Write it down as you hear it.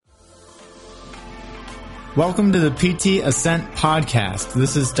Welcome to the PT Ascent Podcast.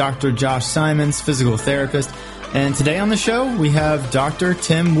 This is Dr. Josh Simons, physical therapist, and today on the show we have Dr.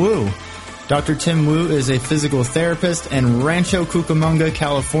 Tim Wu. Dr. Tim Wu is a physical therapist in Rancho Cucamonga,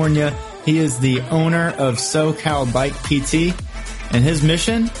 California. He is the owner of SoCal Bike PT, and his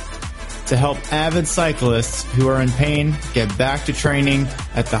mission? To help avid cyclists who are in pain get back to training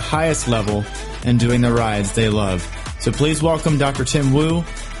at the highest level and doing the rides they love. So please welcome Dr. Tim Wu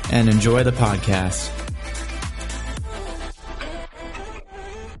and enjoy the podcast.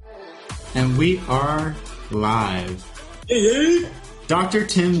 And we are live. Hey. Dr.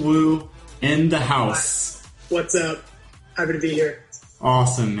 Tim Wu in the house. What's up? Happy to be here.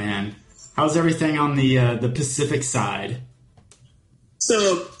 Awesome, man. How's everything on the Pacific side?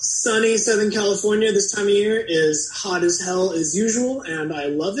 So, sunny Southern California this time of year is hot as hell as usual, and I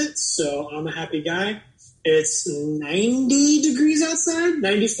love it, so I'm a happy guy. It's 90 degrees outside,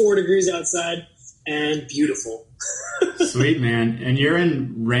 94 degrees outside, and beautiful. Sweet, man. And you're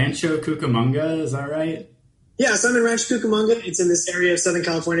in Rancho Cucamonga, is that right? Yeah, so I'm in Rancho Cucamonga. It's in this area of Southern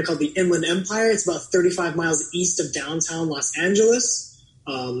California called the Inland Empire. It's about 35 miles east of downtown Los Angeles,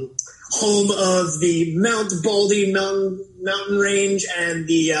 home of the Mount Baldy mountain range and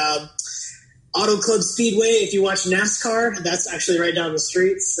the Auto Club Speedway. If you watch NASCAR, that's actually right down the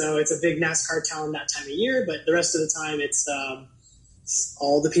street. So it's a big NASCAR town that time of year. But the rest of the time, it's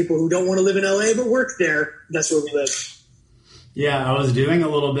all the people who don't want to live in LA but work there. That's where we live. Yeah, I was doing a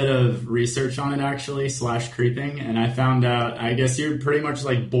little bit of research on it actually, /creeping, and I found out, I guess you're pretty much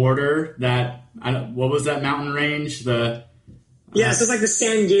like border that, what was that mountain range? Yeah, so it's like the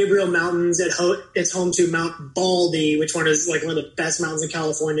San Gabriel Mountains. It's home to Mount Baldy, which is like one of the best mountains in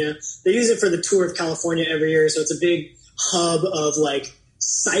California. They use it for the Tour of California every year, so it's a big hub of like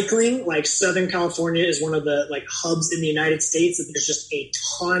cycling. Like Southern California is one of the like hubs in the United States. There's just a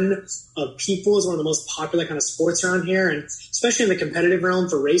ton of people. It's one of the most popular kind of sports around here, and especially in the competitive realm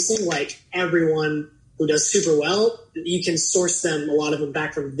for racing, like everyone who does super well, you can source them, a lot of them,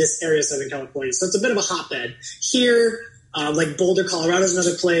 back from this area of Southern California. So it's a bit of a hotbed. Here, like Boulder, Colorado is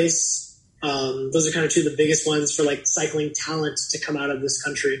another place. Those are kind of two of the biggest ones for like cycling talent to come out of this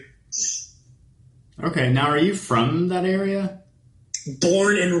country. Okay, now are you from that area?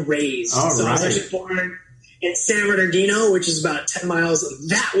 Born and raised. All so right. I was actually born in San Bernardino, which is about 10 miles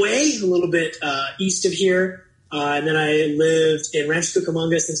that way, a little bit east of here. And then I lived in Rancho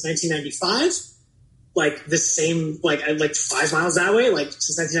Cucamonga since 1995. Like the same, like 5 miles that way, like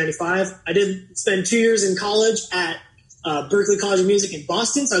since 1995. I did spend 2 years in college at Berklee College of Music in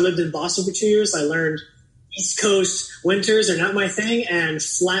Boston. So I lived in Boston for 2 years. I learned East Coast winters are not my thing, and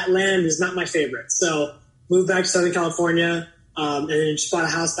flat land is not my favorite. So moved back to Southern California. And then just bought a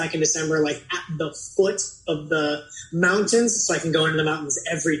house back in December, like at the foot of the mountains, so I can go into the mountains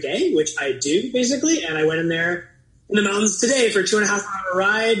every day, which I do basically. And I went in there in the mountains today for a 2.5 hour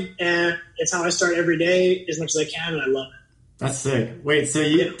ride, and it's how I start every day as much as I can, and I love it. That's sick. Wait, so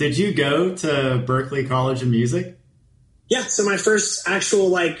did you go to Berklee College of Music? Yeah, so my first actual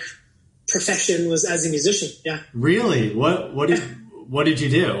like profession was as a musician. Yeah. Really? What did you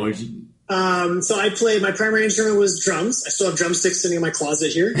do? So I played, my primary instrument was drums. I still have drumsticks sitting in my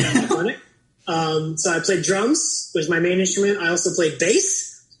closet here at my clinic. So I played drums, was my main instrument. I also played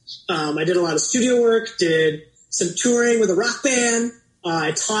bass. I did a lot of studio work, did some touring with a rock band.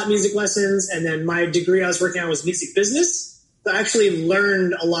 I taught music lessons, and then my degree I was working on was music business. So I actually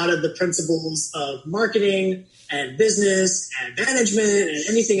learned a lot of the principles of marketing and business and management and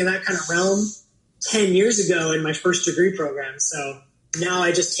anything in that kind of realm 10 years ago in my first degree program. So now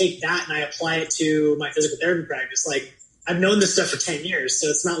I just take that and I apply it to my physical therapy practice. Like, I've known this stuff for 10 years, so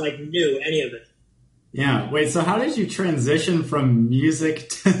it's not like new, any of it. Yeah. Wait, so how did you transition from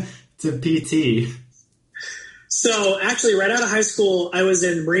music to PT? So actually, right out of high school, I was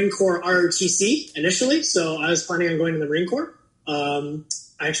in Marine Corps ROTC initially. So I was planning on going to the Marine Corps. I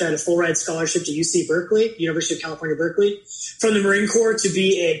actually had a full ride scholarship to UC Berkeley, University of California, Berkeley, from the Marine Corps to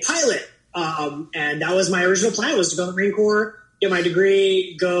be a pilot. And that was my original plan, was to go to the Marine Corps, get my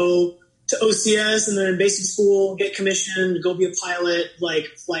degree, go to OCS, and then basic school, get commissioned, go be a pilot, like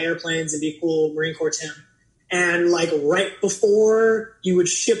fly airplanes and be a cool Marine Corps Tim. And like right before you would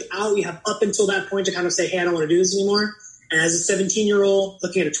ship out, you have up until that point to kind of say, hey, I don't want to do this anymore. And as a 17-year-old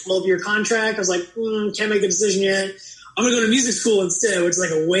looking at a 12-year contract, I was like, can't make the decision yet. I'm going to go to music school instead, which is like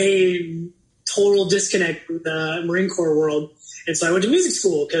a way total disconnect with the Marine Corps world. And so I went to music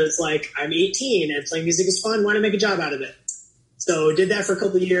school because like I'm 18 and playing music is fun. Why not make a job out of it? So did that for a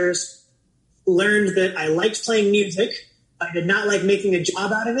couple of years, learned that I liked playing music. I did not like making a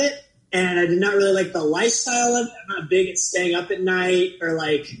job out of it. And I did not really like the lifestyle of it. I'm not big at staying up at night or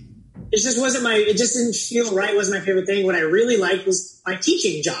like it just wasn't it just didn't feel right. It wasn't my favorite thing. What I really liked was my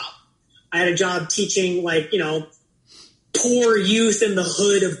teaching job. I had a job teaching, like, poor youth in the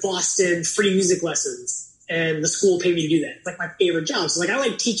hood of Boston free music lessons, and the school paid me to do that. It's like my favorite job. So like, I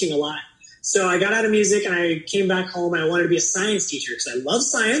like teaching a lot. So I got out of music and I came back home and I wanted to be a science teacher because I love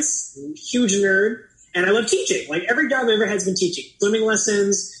science, I'm a huge nerd, and I love teaching. Like every job I ever had has been teaching. Swimming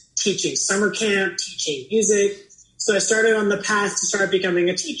lessons, teaching summer camp, teaching music. So I started on the path to start becoming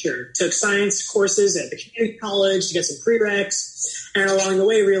a teacher. Took science courses at the community college to get some prereqs. And along the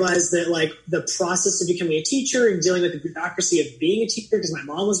way realized that like the process of becoming a teacher and dealing with the bureaucracy of being a teacher, because my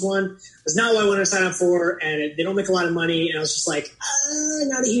mom was one, was not what I wanted to sign up for. And they don't make a lot of money. And I was just like,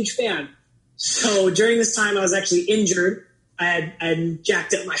 not a huge fan. So during this time, I was actually injured. I had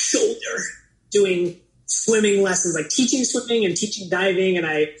jacked up my shoulder doing swimming lessons, like teaching swimming and teaching diving. And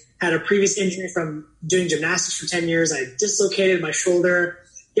I had a previous injury from doing gymnastics for 10 years. I dislocated my shoulder,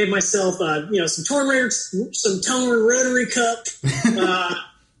 gave myself, some torn rotary cup,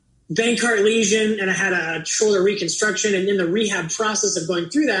 Bankart lesion, and I had a shoulder reconstruction. And in the rehab process of going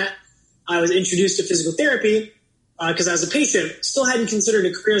through that, I was introduced to physical therapy because I was a patient. Still hadn't considered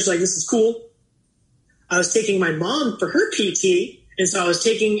a career. So like, this is cool. I was taking my mom for her PT. And so I was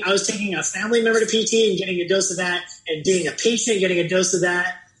taking a family member to PT and getting a dose of that, and being a patient, getting a dose of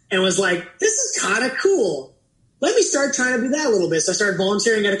that, and was like, this is kind of cool. Let me start trying to do that a little bit. So I started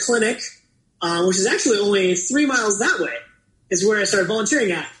volunteering at a clinic, which is actually only 3 miles that way, is where I started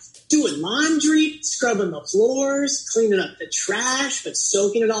volunteering at. Doing laundry, scrubbing the floors, cleaning up the trash, but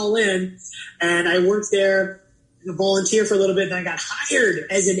soaking it all in. And I worked there, a volunteer for a little bit, then I got hired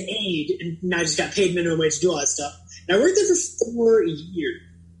as an aide, and I just got paid minimum wage to do all that stuff. And I worked there for 4 years.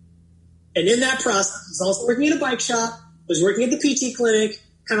 And in that process, I was also working at a bike shop, was working at the PT clinic,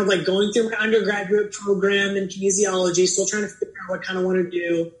 kind of like going through my undergraduate program in kinesiology, still trying to figure out what I kind of want to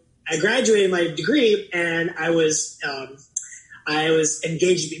do. I graduated my degree, and I was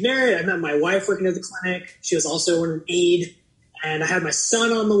engaged to be married. I met my wife working at the clinic. She was also an aide, and I had my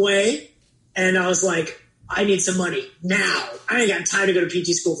son on the way. And I was like, I need some money now. I ain't got time to go to PT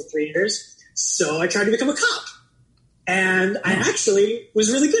school for 3 years. So I tried to become a cop. And I actually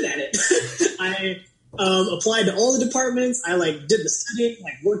was really good at it. I applied to all the departments. I did the studying,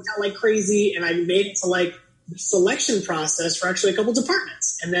 worked out like crazy, and I made it to the selection process for actually a couple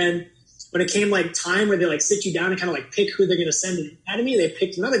departments. And then when it came time where they sit you down and kind of pick who they're going to send to the academy, they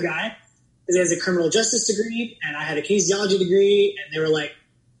picked another guy because he has a criminal justice degree and I had a kinesiology degree, and they were like,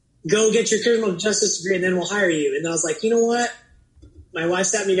 go get your criminal justice degree and then we'll hire you. And I was like, you know what? My wife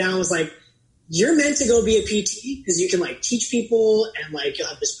sat me down and was like, you're meant to go be a PT because you can teach people and you'll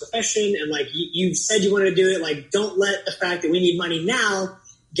have this profession, and you said you wanted to do it. Don't let the fact that we need money now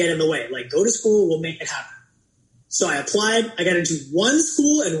get in the way. Go to school, we'll make it happen. So I applied. I got into one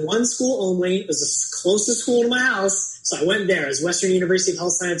school and one school only. It was the closest school to my house. So I went there. It was Western University of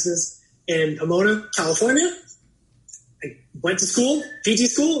Health Sciences in Pomona, California. I went to school, PT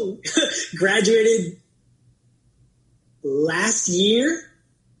school, graduated last year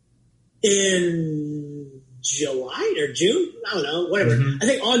in July or June. I don't know, whatever. Mm-hmm. I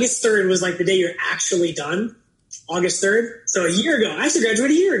think August 3rd was the day you're actually done. August 3rd. So a year ago. I actually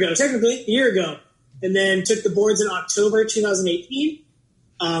graduated a year ago, technically, a year ago. And then took the boards in October 2018.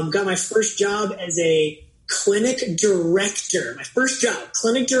 Got my first job as a clinic director. My first job,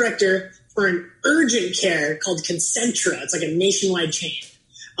 clinic director for an urgent care called Concentra. It's a nationwide chain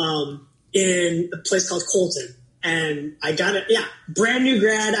in a place called Colton. And I got it. Yeah, brand new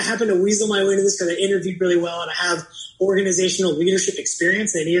grad. I happened to weasel my way into this because I interviewed really well and I have organizational leadership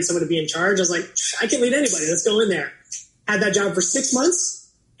experience. They needed someone to be in charge. I was like, I can lead anybody. Let's go in there. Had that job for 6 months.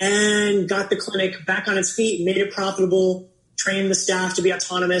 And got the clinic back on its feet, made it profitable, trained the staff to be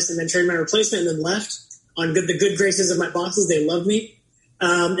autonomous, and then trained my replacement, and then left on the good graces of my bosses. They loved me.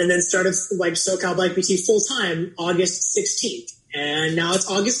 And then started SoCal Bike PT full time August 16th. And now it's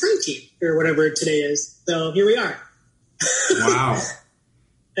August 19th or whatever today is. So here we are. Wow.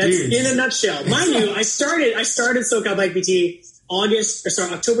 That's in a nutshell. Mind you, I started SoCal Bike PT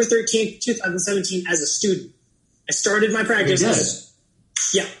October 13th, 2017 as a student. I started my practice.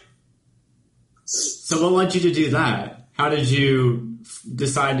 Yeah. So what led you to do that? How did you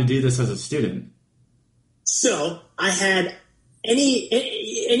decide to do this as a student? So I had any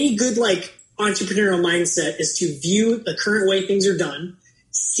good entrepreneurial mindset is to view the current way things are done,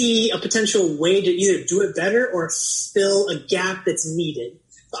 see a potential way to either do it better or fill a gap that's needed.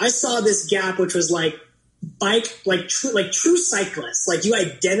 So I saw this gap, which was true cyclists. You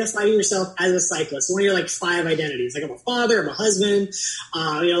identify yourself as a cyclist. One of your 5 identities. I'm a father, I'm a husband,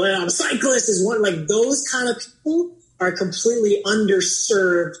 I'm a cyclist is one. Those kind of people are completely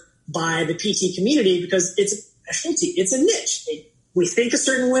underserved by the PT community because it's a specialty. It's a niche. We think a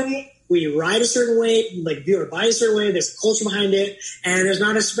certain way. We ride a certain way, like view our body a certain way. There's a culture behind it. And there's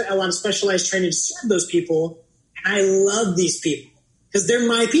not a lot of specialized training to serve those people. And I love these people because they're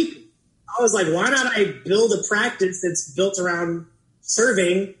my people. I was like, why not I build a practice that's built around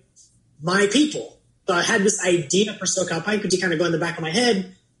serving my people? So I had this idea for SoCal Bike to kind of go in the back of my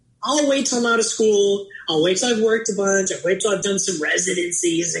head. I'll wait till I'm out of school. I'll wait till I've worked a bunch. I'll wait till I've done some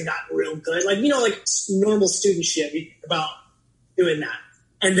residencies and gotten real good. Like, like normal student shit. You think about doing that.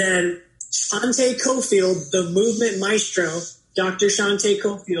 And then Shante Cofield, the movement maestro, Dr. Shante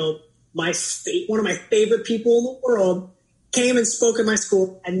Cofield, one of my favorite people in the world, came and spoke at my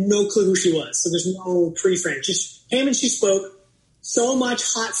school. I had no clue who she was. So there's no pre-frame. She came and she spoke so much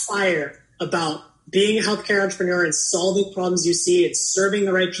hot fire about being a healthcare entrepreneur and solving problems you see and serving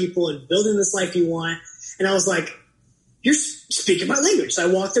the right people and building this life you want. And I was like, you're speaking my language. So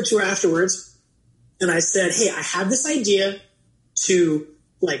I walked up to her afterwards and I said, hey, I have this idea to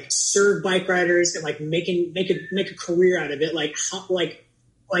like serve bike riders and like make a career out of it. Like,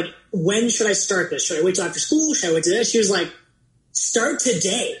 when should I start this? Should I wait till after school? Should I wait till this? She was like, start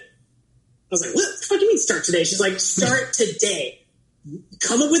today. I was like, what the fuck do you mean start today? She's like, start today.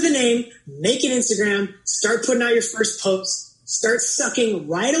 Come up with a name, make an Instagram, start putting out your first post, start sucking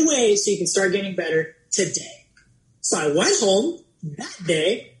right away so you can start getting better today. So I went home that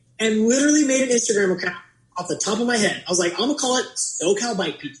day and literally made an Instagram account off the top of my head. I was like, I'm going to call it SoCal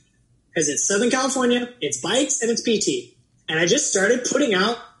Bike PT because it's Southern California, it's bikes, and it's PT. And I just started putting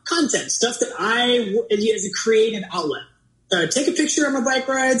out content, stuff that I, as a creative outlet. Take a picture of my bike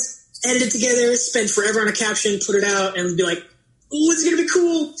rides, edit it together, spend forever on a caption, put it out, and be like, oh, it's going to be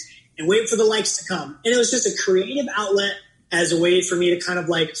cool, and wait for the likes to come. And it was just a creative outlet as a way for me to kind of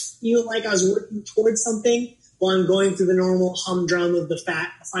like feel like I was working towards something while I'm going through the normal humdrum of the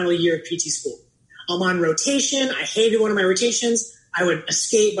final year of PT school. I'm on rotation. I hated one of my rotations. I would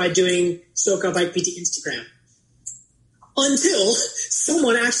escape by doing SoCal Bike PT Instagram until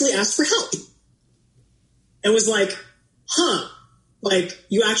someone actually asked for help and was like, like,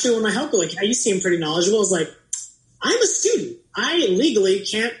 you actually want my help? Like, you seem pretty knowledgeable. I was like, I'm a student. I legally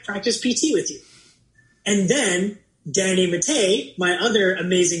can't practice PT with you. And then Danny Mattei, my other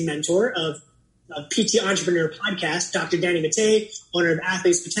amazing mentor of PT Entrepreneur Podcast, Dr. Danny Mattei, owner of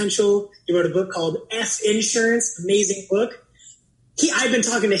Athletes Potential. He wrote a book called F Insurance, amazing book. I've been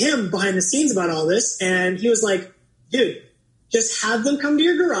talking to him behind the scenes about all this, and he was like, dude, just have them come to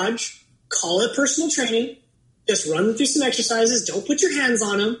your garage, call it personal training, just run them through some exercises, don't put your hands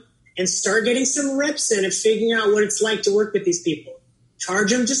on them, and start getting some reps in and figuring out what it's like to work with these people.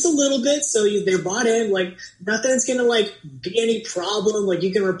 Charge them just a little bit so they're bought in. Like, nothing's going to like be any problem. Like,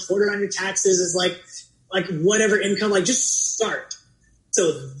 you can report it on your taxes as like whatever income. Like, just start.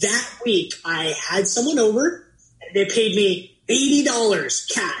 So that week I had someone over. And they paid me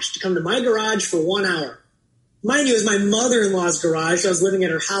 $80 cash to come to my garage for 1 hour. Mind you, it was my mother-in-law's garage. I was living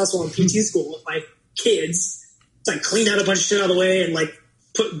at her house while in PT school with my kids. So I cleaned out a bunch of shit out of the way and like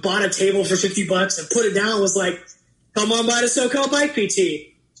bought a table for $50 and put it down and was like, come on by to SoCal Bike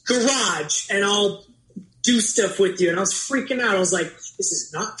PT garage and I'll do stuff with you. And I was freaking out. I was like, this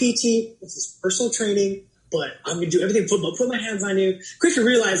is not PT. This is personal training, but I'm going to do everything. Put my hands on you. Quickly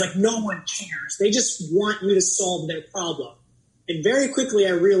realize like no one cares. They just want you to solve their problem. And very quickly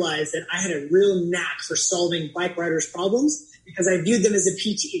I realized that I had a real knack for solving bike riders' problems because I viewed them as a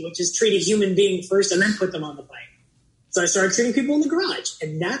PT, which is treat a human being first and then put them on the bike. So I started treating people in the garage,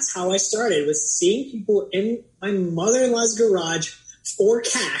 and that's how I started, was seeing people in my mother-in-law's garage for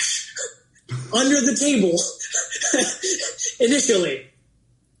cash under the table initially.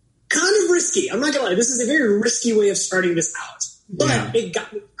 Kind of risky. I'm not going to lie. This is a very risky way of starting this out, but It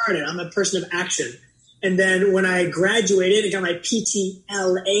got me started. I'm a person of action. And then when I graduated and got my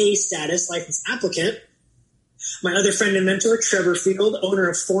PTLA status, licensed applicant, my other friend and mentor, Trevor Field, owner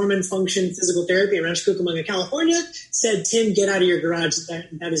of Form and Function Physical Therapy in Rancho Cucamonga, California, said, Tim, get out of your garage.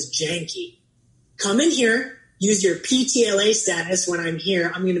 That is janky. Come in here, use your PTLA status. When I'm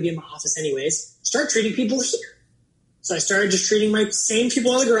here, I'm going to be in my office anyways. Start treating people here. So I started just treating my same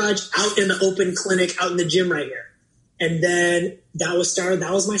people in the garage out in the open clinic, out in the gym right here. And then that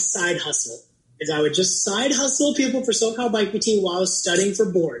was my side hustle, is I would just side hustle people for SoCal Bike PT while I was studying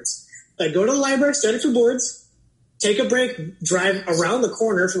for boards. So I'd go to the library, study for boards, take a break, drive around the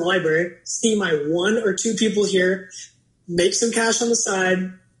corner from the library, see my 1 or 2 people here, make some cash on the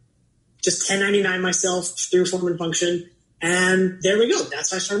side, just 1099 myself through Form and Function, and there we go.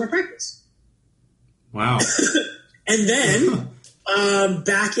 That's how I started my practice. Wow. And then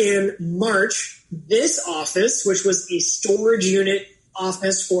back in March, this office, which was a storage unit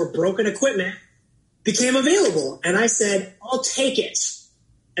office for broken equipment became available. And I said, I'll take it.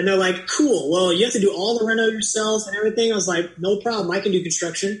 And they're like, cool. Well, you have to do all the reno yourself and everything. I was like, no problem. I can do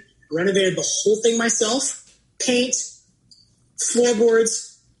construction. I renovated the whole thing myself. Paint,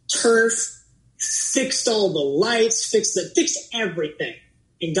 floorboards, turf, fixed all the lights, fixed everything,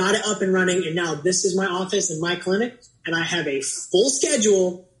 and got it up and running. And now this is my office and my clinic, and I have a full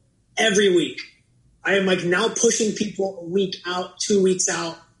schedule every week. I am like now pushing people a week out, 2 weeks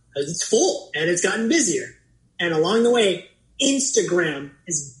out, because it's full and it's gotten busier. And along the way, Instagram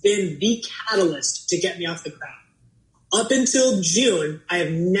has been the catalyst to get me off the ground. Up until June, I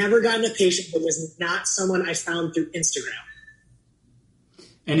have never gotten a patient that was not someone I found through Instagram.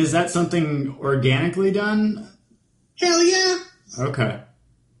 And is that something organically done? Hell yeah. Okay.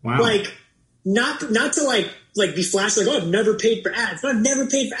 Wow. Like, not to like be flashy, like, oh, I've never paid for ads. No, I've never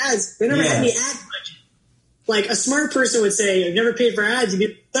paid for ads. They never had any ad budget. Like, a smart person would say, I've never paid for ads, you'd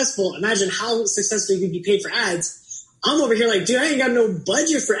be successful. Imagine how successful you could be paid for ads. I'm over here like, dude, I ain't got no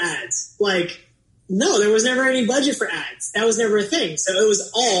budget for ads. Like, no, there was never any budget for ads. That was never a thing. So it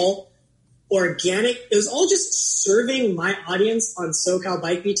was all organic. It was all just serving my audience on SoCal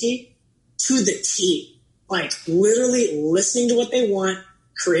Bike PT to the T. Like, literally listening to what they want,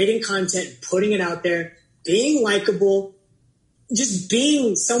 creating content, putting it out there, being likable, just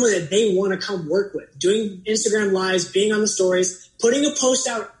being someone that they want to come work with, doing Instagram lives, being on the stories, putting a post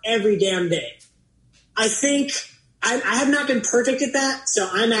out every damn day. I think I have not been perfect at that. So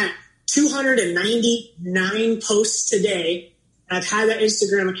I'm at 299 posts today. I've had that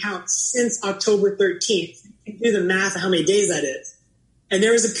Instagram account since October 13th. You can do the math of how many days that is. And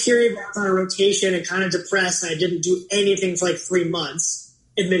there was a period where I was on a rotation and kind of depressed, and I didn't do anything for like 3 months,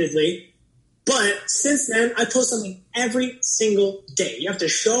 admittedly. But since then, I post something every single day. You have to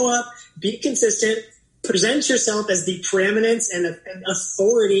show up, be consistent, present yourself as the preeminence and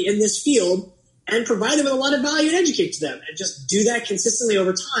authority in this field, and provide them with a lot of value and educate to them. And just do that consistently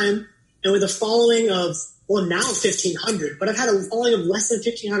over time. And with a following of, well, now 1,500, but I've had a following of less than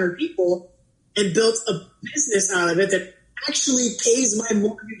 1,500 people and built a business out of it that actually pays my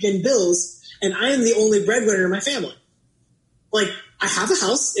mortgage and bills. And I am the only breadwinner in my family. Like, I have a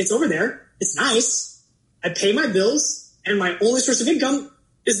house. It's over there. It's nice. I pay my bills, and my only source of income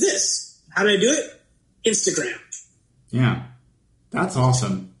is this. How do I do it? Instagram. Yeah. That's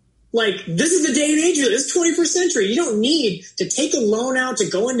awesome. Like, this is the day and age of it. This is 21st century. You don't need to take a loan out, to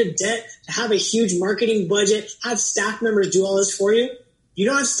go into debt, to have a huge marketing budget, have staff members do all this for you. You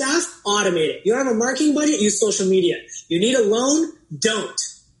don't have staff? Automate it. You don't have a marketing budget? Use social media. You need a loan? Don't.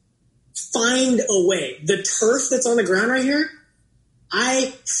 Find a way. The turf that's on the ground right here,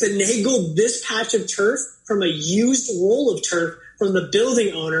 I finagled this patch of turf from a used roll of turf from the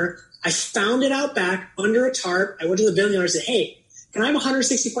building owner. I found it out back under a tarp. I went to the building owner and said, hey, can I have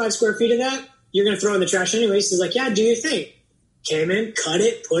 165 square feet of that? You're going to throw in the trash anyways. He's like, yeah, do your thing. Came in, cut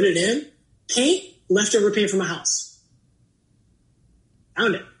it, put it in. Paint, leftover paint from my house.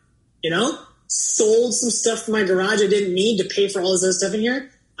 Found it. You know? Sold some stuff from my garage I didn't need to pay for all this other stuff in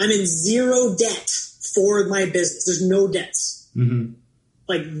here. I'm in zero debt for my business. There's no debts. Mm-hmm.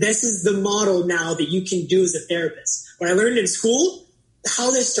 Like, this is the model now that you can do as a therapist. What I learned in school,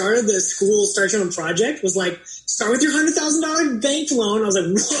 how they started the school Start Your Own Project was like, start with your $100,000 bank loan. I was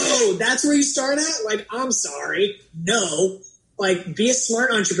like, whoa, that's where you start at? Like, I'm sorry. No. Like, be a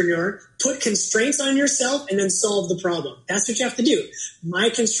smart entrepreneur, put constraints on yourself, and then solve the problem. That's what you have to do. My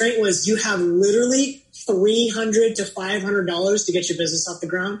constraint was you have literally $300 to $500 to get your business off the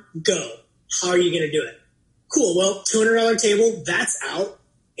ground. Go. How are you going to do it? Cool. Well, $200 table, that's out.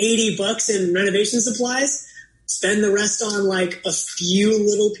 $80 in renovation supplies. Spend the rest on like a few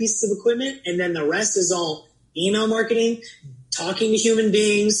little pieces of equipment, and then the rest is all email marketing, talking to human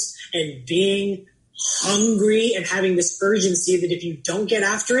beings, and being hungry and having this urgency that if you don't get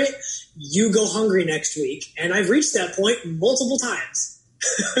after it, you go hungry next week. And I've reached that point multiple times.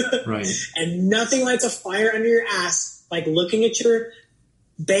 Right. And nothing lights a fire under your ass like looking at your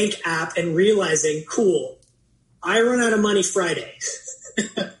bank app and realizing, cool, I run out of money Friday.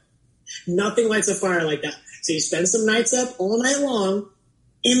 Nothing lights a fire like that. So you spend some nights up all night long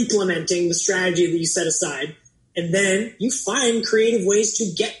implementing the strategy that you set aside, and then you find creative ways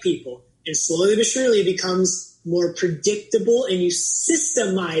to get people. And slowly but surely it becomes more predictable, and you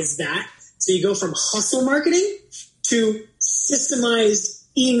systemize that. So you go from hustle marketing to systemized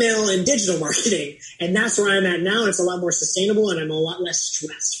email and digital marketing. And that's where I'm at now. It's a lot more sustainable, and I'm a lot less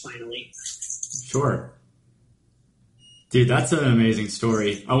stressed finally. Sure. Dude, that's an amazing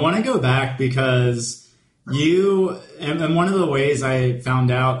story. I want to go back because And one of the ways I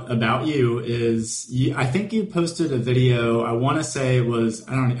found out about you is I think you posted a video. I want to say it was,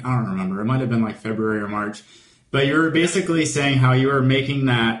 I don't remember. It might have been like February or March, but you were basically saying how you were making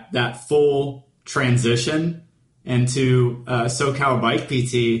that full transition into SoCal Bike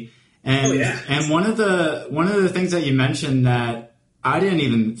PT. And one of the things that you mentioned that I didn't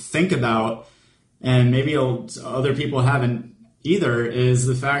even think about, and maybe other people haven't either, is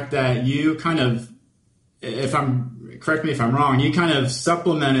the fact that you kind of, correct me if I'm wrong, you kind of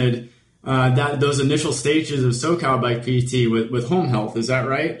supplemented those initial stages of SoCal Bike PT with home health. Is that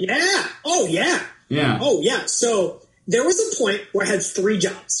right? Yeah. Oh, yeah. Yeah. Oh, yeah. So there was a point where I had 3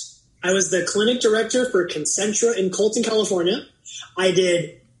 jobs. I was the clinic director for Concentra in Colton, California. I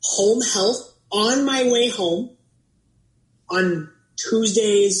did home health on my way home on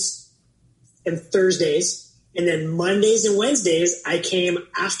Tuesdays and Thursdays. And then Mondays and Wednesdays, I came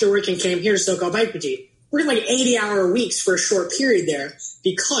after work and came here to SoCal Bike PT. We're in like 80-hour weeks for a short period there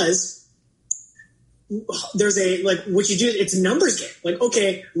because there's what you do, it's a numbers game. Like,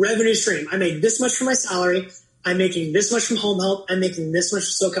 okay, revenue stream. I make this much for my salary. I'm making this much from home health. I'm making this much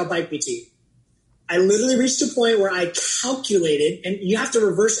for SoCal Bike PT. I literally reached a point where I calculated, and you have to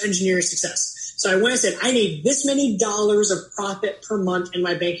reverse engineer your success. So I went and said, I need this many dollars of profit per month in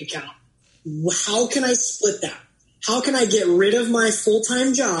my bank account. How can I split that? How can I get rid of my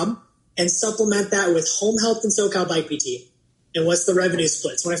full-time job and supplement that with home health and SoCal Bike PT? And what's the revenue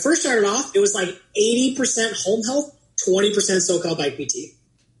splits? When I first started off, it was like 80% home health, 20% SoCal Bike PT.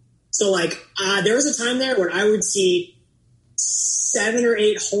 So there was a time there where I would see 7 or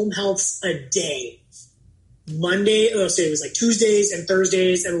 8 home healths a day. It was like Tuesdays and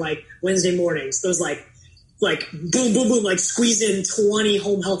Thursdays and like Wednesday mornings. Those like boom, boom, boom, like squeeze in 20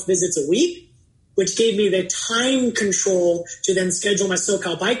 home health visits a week, which gave me the time control to then schedule my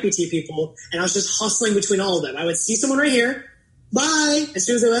SoCal Bike PT people. And I was just hustling between all of them. I would see someone right here. Bye. As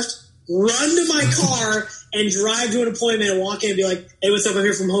soon as they left, run to my car and drive to an appointment and walk in and be like, hey, what's up? I'm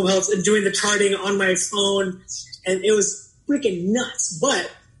here from home health, and doing the charting on my phone. And it was freaking nuts. But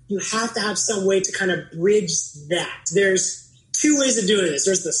you have to have some way to kind of bridge that. There's 2 ways of doing this.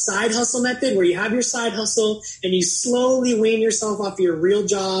 There's the side hustle method where you have your side hustle and you slowly wean yourself off your real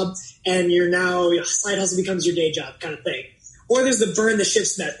job and your side hustle becomes your day job kind of thing. Or there's the burn the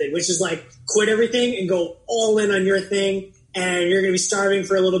ships method, which is like quit everything and go all in on your thing, and you're going to be starving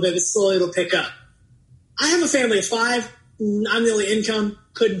for a little bit, but slowly it'll pick up. I have a family of 5. I'm the only income.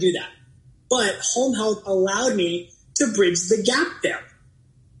 Couldn't do that. But home health allowed me to bridge the gap there.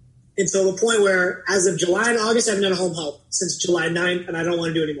 Until the point where, as of July and August, I haven't done a home health since July 9th, and I don't want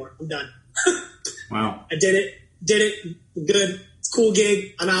to do it anymore. I'm done. Wow. I did it. Good. It's a cool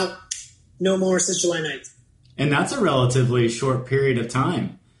gig. I'm out. No more since July 9th. And that's a relatively short period of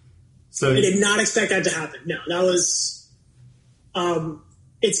time. So I did not expect that to happen. No, that was,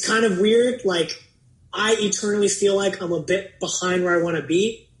 it's kind of weird. Like, I eternally feel like I'm a bit behind where I want to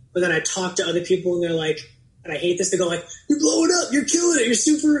be, but then I talk to other people and they're like, and I hate this, they go like, you're blowing up, you're killing it,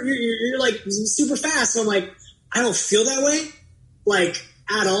 you're like super fast. And I'm like, I don't feel that way, like,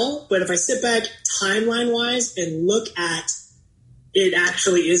 at all. But if I sit back timeline wise and look at it,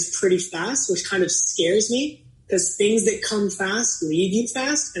 actually is pretty fast, which kind of scares me because things that come fast leave you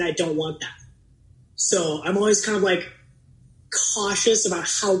fast, and I don't want that. So I'm always kind of like cautious about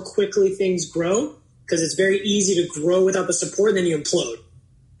how quickly things grow, because it's very easy to grow without the support and then you implode.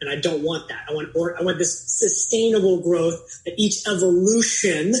 And I don't want that. I want this sustainable growth, that each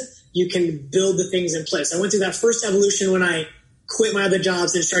evolution you can build the things in place. I went through that first evolution when I quit my other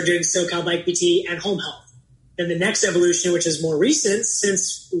jobs and started doing SoCal Bike PT and home health. Then the next evolution, which is more recent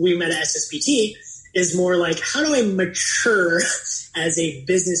since we met at SSPT, is more like, how do I mature as a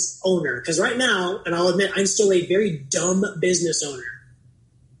business owner? Because right now, and I'll admit, I'm still a very dumb business owner.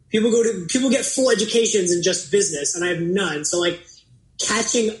 People get full educations in just business, and I have none. So like,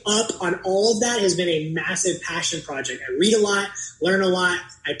 catching up on all of that has been a massive passion project. I read a lot, learn a lot.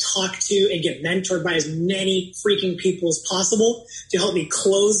 I talk to and get mentored by as many freaking people as possible to help me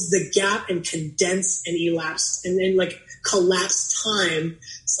close the gap and condense and elapse and like collapse time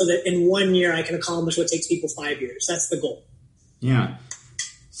so that in 1 year I can accomplish what takes people 5 years. That's the goal. Yeah.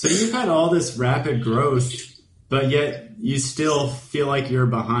 So you've had all this rapid growth, but yet you still feel like you're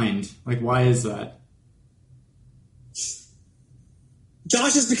behind. Like, why is that?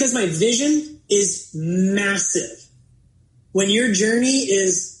 Josh, it's because my vision is massive. When your journey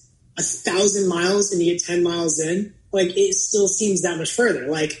is 1,000 miles and you get 10 miles in, like, it still seems that much further.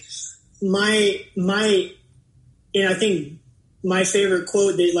 Like I think my favorite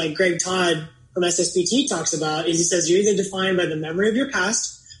quote that like Greg Todd from SSPT talks about is, he says, you're either defined by the memory of your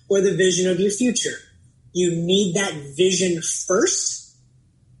past or the vision of your future. you need that vision first.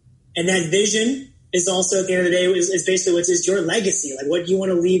 And that vision is also, at the end of the day, is basically what is your legacy. Like, what do you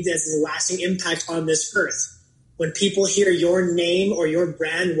want to leave as a lasting impact on this earth? When people hear your name or your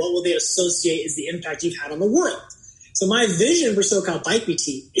brand, what will they associate is the impact you've had on the world? So my vision for SoCal Bike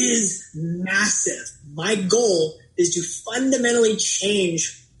BT is massive. My goal is to fundamentally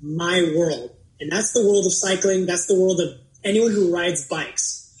change my world. And that's the world of cycling. That's the world of anyone who rides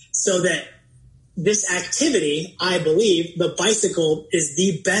bikes. So that this activity, I believe, the bicycle is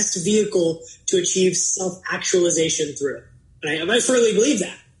the best vehicle to achieve self-actualization through. And I firmly believe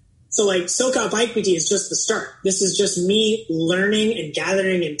that. So like SoCal Bike BT is just the start. This is just me learning and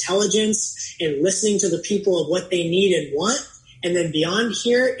gathering intelligence and listening to the people of what they need and want. And then beyond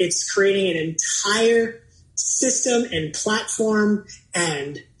here, it's creating an entire system and platform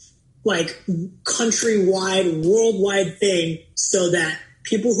and like countrywide, worldwide thing so that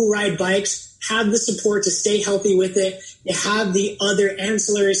people who ride bikes have the support to stay healthy with it. They have the other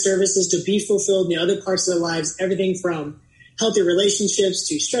ancillary services to be fulfilled in the other parts of their lives, everything from healthy relationships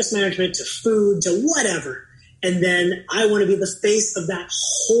to stress management to food to whatever. And then I want to be the face of that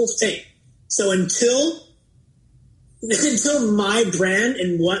whole thing. So until my brand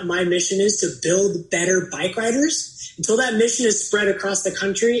and what my mission is to build better bike riders, until that mission is spread across the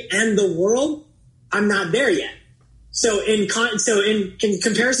country and the world, I'm not there yet. So in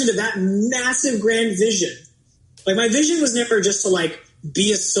comparison to that massive grand vision, like my vision was never just to like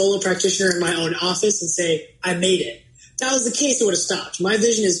be a solo practitioner in my own office and say, I made it. If that was the case, it would have stopped. My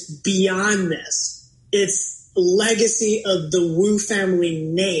vision is beyond this. It's legacy of the Wu family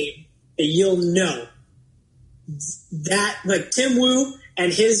name that you'll know. That like Tim Wu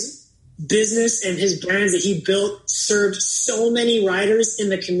and his business and his brands that he built served so many riders in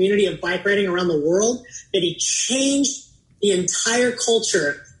the community of bike riding around the world that he changed the entire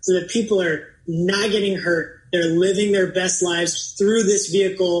culture so that people are not getting hurt. They're living their best lives through this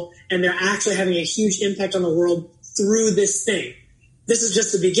vehicle, and they're actually having a huge impact on the world through this thing. This is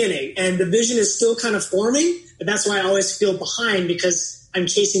just the beginning, and the vision is still kind of forming, but that's why I always feel behind, because I'm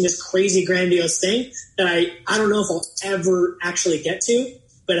chasing this crazy grandiose thing that I don't know if I'll ever actually get to.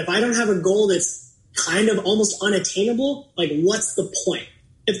 But if I don't have a goal that's kind of almost unattainable, like what's the point?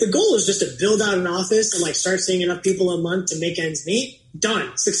 If the goal is just to build out an office and like start seeing enough people a month to make ends meet,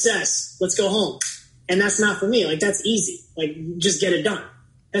 done, success, let's go home. And that's not for me. Like that's easy. Like just get it done.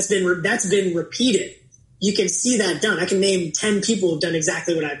 That's been repeated. You can see that done. I can name 10 people who've done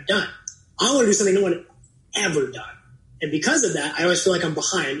exactly what I've done. I want to do something no one ever done. And because of that, I always feel like I'm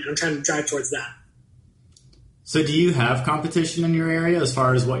behind, and I'm trying to drive towards that. So do you have competition in your area as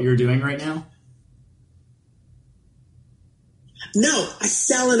far as what you're doing right now? No, I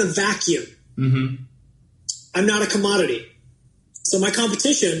sell in a vacuum. Mm-hmm. I'm not a commodity. So my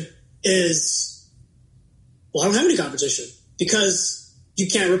competition is, well, I don't have any competition because you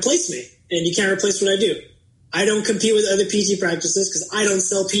can't replace me and you can't replace what I do. I don't compete with other PT practices because I don't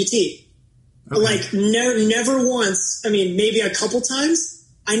sell PT. Okay. Like never once, I mean, maybe a couple times,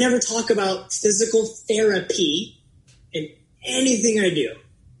 I never talk about physical therapy in anything I do.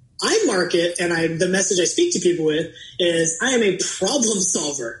 I market, and the message I speak to people with is I am a problem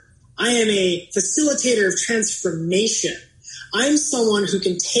solver. I am a facilitator of transformation. I'm someone who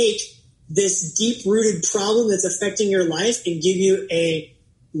can take this deep-rooted problem that's affecting your life and give you a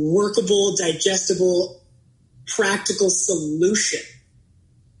workable, digestible, practical solution.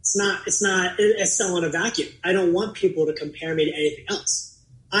 It's not a sell in a vacuum. I don't want people to compare me to anything else.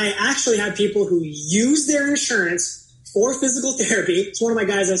 I actually have people who use their insurance for physical therapy. It's one of my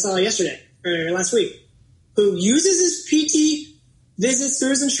guys I saw last week, who uses his PT visits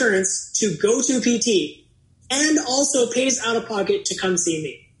through his insurance to go to a PT and also pays out of pocket to come see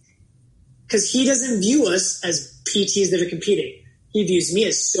me. Because he doesn't view us as PTs that are competing. He views me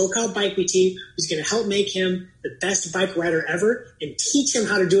as SoCal Bike PT, who's going to help make him the best bike rider ever and teach him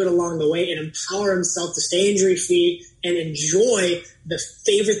how to do it along the way and empower himself to stay injury-free and enjoy the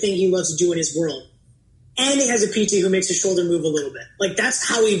favorite thing he loves to do in his world. And he has a PT who makes his shoulder move a little bit. Like, that's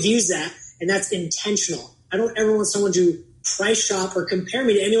how he views that, and that's intentional. I don't ever want someone to price shop or compare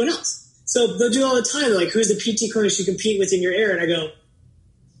me to anyone else. So they'll do it all the time. They're like, who's the PT clinic you compete with in your area? And I go,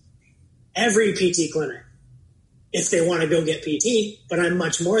 every PT clinic, if they want to go get PT, but I'm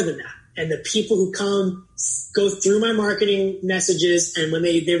much more than that. And the people who come go through my marketing messages, and when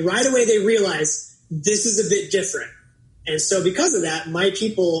they right away, they realize this is a bit different. And so because of that, my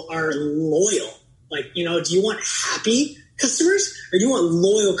people are loyal. Like, do you want happy customers or do you want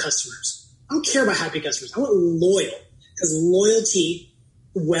loyal customers? I don't care about happy customers. I want loyal, because loyalty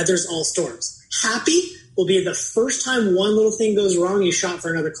weathers all storms. Happy will be the first time one little thing goes wrong, you shop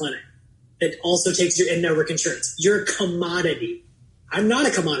for another clinic. that also takes your in-network insurance. You're a commodity. I'm not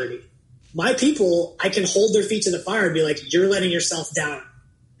a commodity. My people, I can hold their feet to the fire and be like, you're letting yourself down.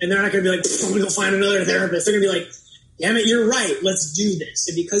 And they're not going to be like, I'm going to go find another therapist. They're going to be like, damn it, you're right. Let's do this.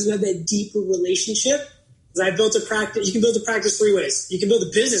 And because we have that deeper relationship, because I built a practice, you can build a practice 3 ways. You can build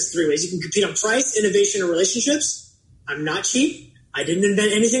a business 3 ways. You can compete on price, innovation, and relationships. I'm not cheap. I didn't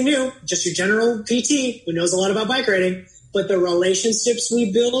invent anything new. Just your general PT who knows a lot about bike riding. But the relationships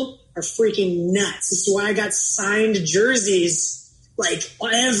we build are freaking nuts. This is why I got signed jerseys like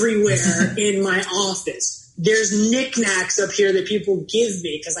everywhere in my office. There's knickknacks up here that people give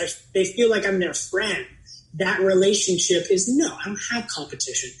me because they feel like I'm their friend. That relationship is no, I don't have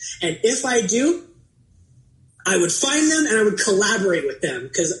competition. And if I do, I would find them and I would collaborate with them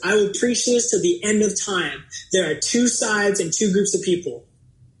because I will preach this to the end of time. There are 2 sides and 2 groups of people.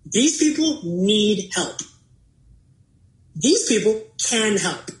 These people need help. These people can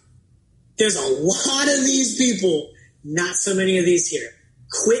help. There's a lot of these people, not so many of these here.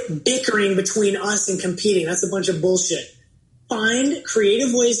 Quit bickering between us and competing. That's a bunch of bullshit. Find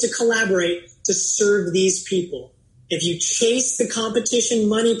creative ways to collaborate to serve these people. If you chase the competition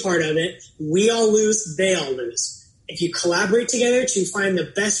money part of it, we all lose, they all lose. If you collaborate together to find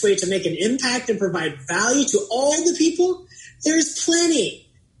the best way to make an impact and provide value to all the people, there's plenty.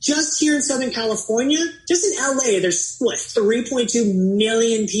 Just here in Southern California, just in LA, there's 3.2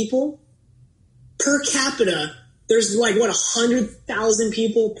 million people per capita. There's 100,000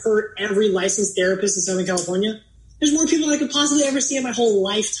 people per every licensed therapist in Southern California. There's more people than I could possibly ever see in my whole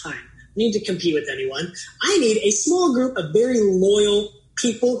lifetime. I need to compete with anyone. I need a small group of very loyal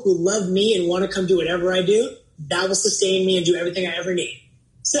people who love me and want to come do whatever I do. That will sustain me and do everything I ever need.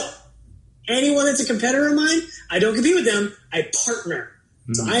 So anyone that's a competitor of mine, I don't compete with them. I partner.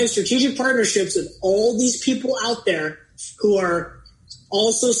 So I have strategic partnerships with all these people out there who are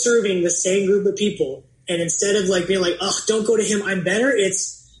also serving the same group of people. And instead of being like, oh, don't go to him, I'm better.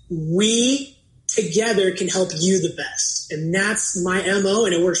 It's we together can help you the best. And that's my MO,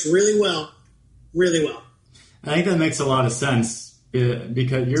 and it works really well, really well. I think that makes a lot of sense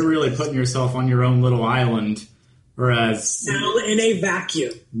because you're really putting yourself on your own little island, whereas Cell in a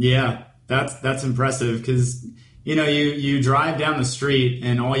vacuum. Yeah, that's impressive because you drive down the street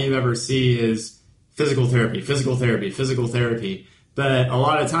and all you ever see is physical therapy. But a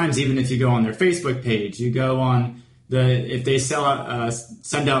lot of times, even if you go on their Facebook page, you go on if they send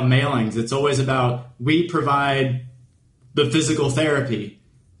out mailings, it's always about we provide the physical therapy,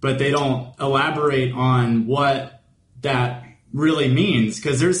 but they don't elaborate on what that really means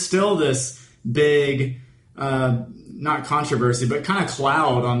because there's still this big, not controversy, but kind of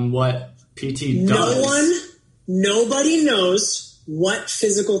cloud on what PT does. Nobody knows what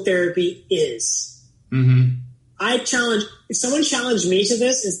physical therapy is. Mm-hmm. If someone challenged me to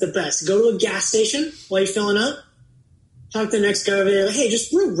this, it's the best. Go to a gas station while you're filling up. Talk to the next guy over there. Hey,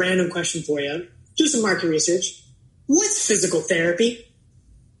 just a random question for you. Do some market research. What's physical therapy?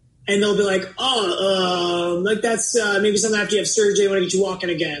 And they'll be like, that's maybe something after you have surgery, they want to get you walking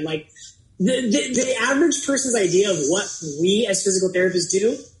again. The average person's idea of what we as physical therapists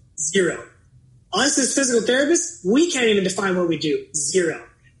do, 0. Us as physical therapists, we can't even define what we do. 0.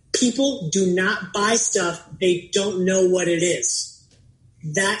 People do not buy stuff they don't know what it is.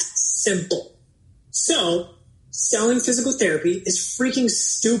 That's simple. So selling physical therapy is freaking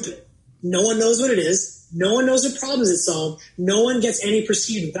stupid. No one knows what it is. No one knows the problems it solves. No one gets any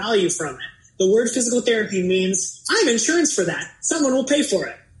perceived value from it. The word physical therapy means I have insurance for that. Someone will pay for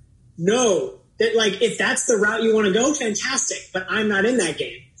it. No. If that's the route you want to go, fantastic. But I'm not in that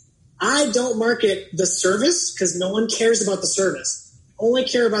game. I don't market the service because no one cares about the service. I only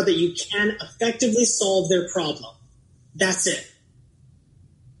care about that you can effectively solve their problem. That's it.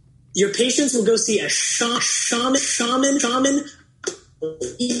 Your patients will go see a shaman,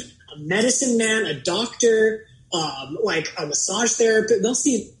 a medicine man, a doctor, a massage therapist. They'll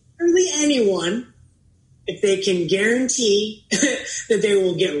see literally anyone if they can guarantee that they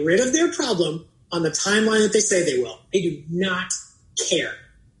will get rid of their problem on the timeline that they say they will. They do not care.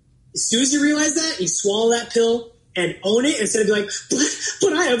 As soon as you realize that, you swallow that pill and own it instead of being like,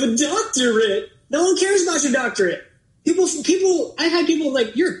 but I have a doctorate. No one cares about your doctorate. I've had people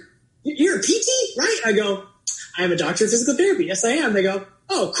like, you're a PT, right? I go, I am a doctor of physical therapy. Yes, I am. They go,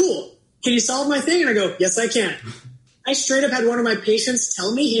 oh, cool. Can you solve my thing? And I go, yes, I can. I straight up had one of my patients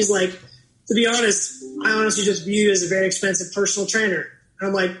tell me, he's like, to be honest, I honestly just view you as a very expensive personal trainer. And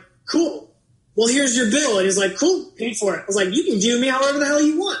I'm like, cool. Well, here's your bill. And he's like, cool, pay for it. I was like, you can view me however the hell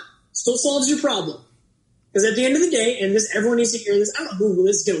you want. Still solves your problem. Because at the end of the day, and everyone needs to hear this. I don't know who will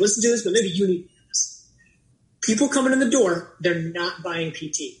listen to this, but maybe you need to hear this. People coming in the door, they're not buying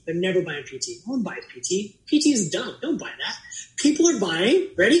PT. They're never buying PT. No one buys PT. PT is dumb. Don't buy that. People are buying,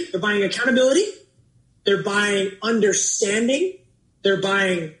 ready? They're buying accountability. They're buying understanding. They're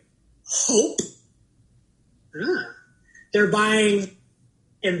buying hope. They're buying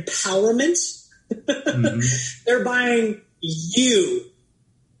empowerment. Mm-hmm. They're buying you.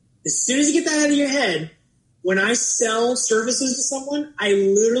 As soon as you get that out of your head, when I sell services to someone, I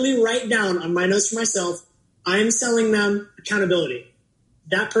literally write down on my notes for myself, I'm selling them accountability.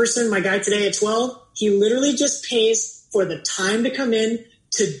 That person, my guy today at 12, he literally just pays for the time to come in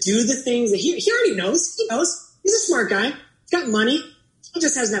to do the things that he already knows. He knows. He's a smart guy. He's got money. He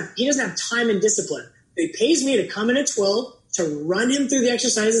doesn't have time and discipline. He pays me to come in at 12 to run him through the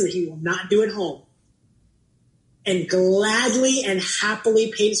exercises that he will not do at home. And gladly and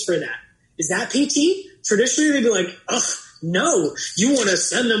happily pays for that. Is that PT? Traditionally, they'd be like, ugh, no, you want to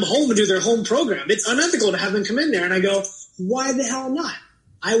send them home and do their home program. It's unethical to have them come in there. And I go, why the hell not?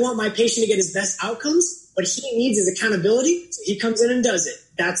 I want my patient to get his best outcomes. What he needs is accountability. So he comes in and does it.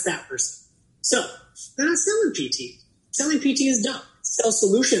 That's that person. So they're not selling PT. Selling PT is dumb. Sell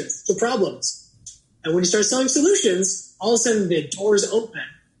solutions to problems. And when you start selling solutions, all of a sudden the doors open.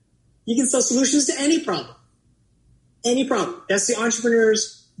 You can sell solutions to any problem. Any problem. That's the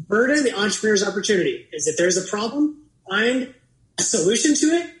entrepreneur's burden, the entrepreneur's opportunity. Is if there's a problem, find a solution to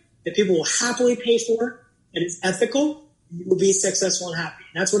it that people will happily pay for, and it's ethical, you will be successful and happy.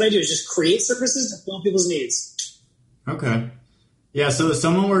 And that's what I do, is just create services to fill people's needs. Okay. Yeah, so if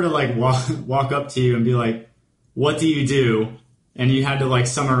someone were to like walk up to you and be like, what do you do? And you had to like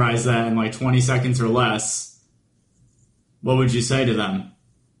summarize that in like 20 seconds or less, what would you say to them?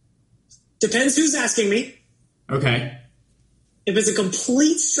 Depends who's asking me. Okay. If it's a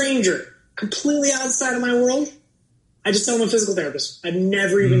complete stranger, completely outside of my world, I just tell them I'm a physical therapist. I'd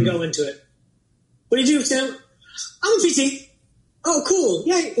never even go into it. What do you do, Tim? I'm a PT. Oh, cool.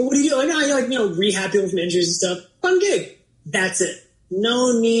 Yeah. What do you do? Like, rehab people from injuries and stuff. Fun gig. That's it.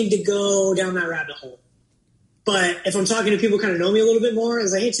 No need to go down that rabbit hole. But if I'm talking to people who kind of know me a little bit more, I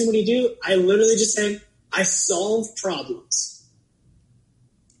was like, hey, Tim, what do you do? I literally just say, I solve problems.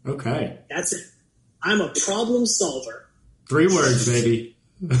 Okay. That's it. I'm a problem solver. 3 words, baby.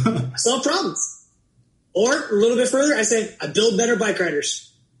 I solve problems. Or a little bit further, I say, I build better bike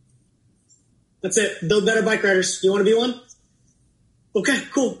riders. That's it. Build better bike riders. You want to be one? Okay,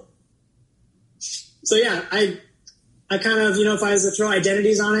 cool. So yeah, I kind of, if I was to throw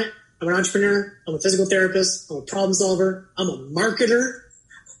identities on it, I'm an entrepreneur. I'm a physical therapist. I'm a problem solver. I'm a marketer.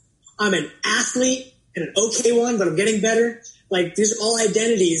 I'm an athlete and an okay one, but I'm getting better. Like, these are all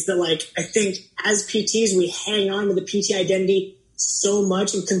identities that, like, I think as PTs, we hang on to the PT identity so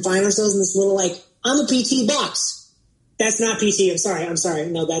much and confine ourselves in this little, like, I'm a PT box. That's not PT. I'm sorry.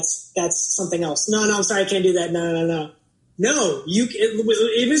 No, that's something else. No, I'm sorry. I can't do that. No. No,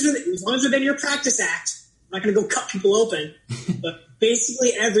 as long as within your practice act, I'm not going to go cut people open. But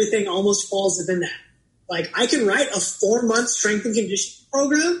basically everything almost falls within that. Like, I can write a 4-month strength and conditioning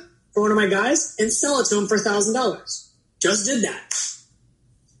program for one of my guys and sell it to him for $1,000. Just did that.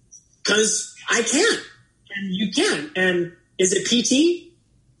 Because I can. And you can. And is it PT?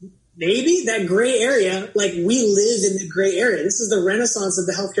 Maybe. That gray area, like, we live in the gray area. This is the renaissance of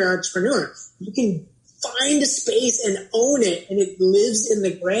the healthcare entrepreneur. You can find a space and own it, and it lives in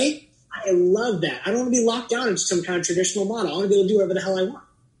the gray. I love that. I don't want to be locked down into some kind of traditional model. I want to be able to do whatever the hell I want.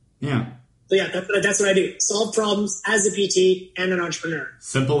 Yeah. So yeah, that's what I do. Solve problems as a PT and an entrepreneur.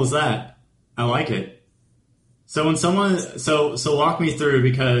 Simple as that. I like it. So when someone, so walk me through,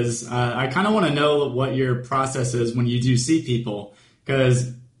 because I kind of want to know what your process is when you do see people,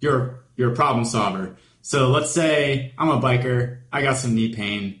 because you're a problem solver. So let's say I'm a biker, I got some knee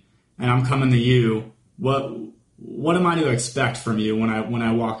pain, and I'm coming to you. What am I to expect from you when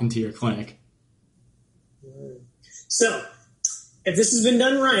I walk into your clinic? So if this has been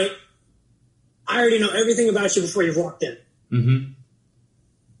done right, I already know everything about you before you've walked in. Mm-hmm.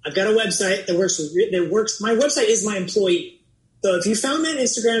 I've got a website that works. My website is my employee. So if you found me on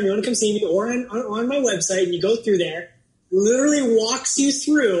Instagram, you want to come see me, or on my website, and you go through there, literally walks you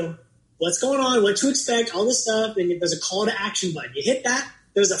through what's going on, what to expect, all this stuff, and there's a call to action button. You hit that,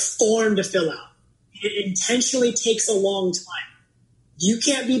 there's a form to fill out. It intentionally takes a long time. You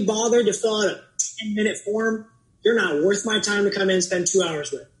can't be bothered to fill out a 10-minute form. You're not worth my time to come in and spend 2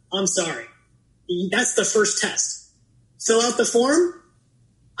 hours with. I'm sorry. That's the first test. Fill out the form.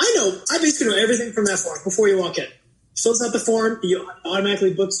 I basically know everything from that form before you walk in. Fills out the form, you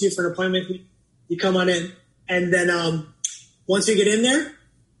automatically books you for an appointment. You come on in. And then once we get in there,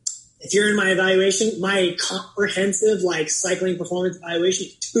 if you're in my evaluation, my comprehensive cycling performance evaluation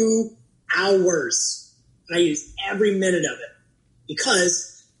is 2 hours. And I use every minute of it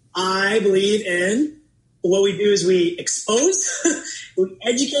because I believe in what we do is we expose, we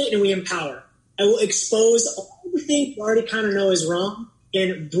educate, and we empower. I will expose everything you already kind of know is wrong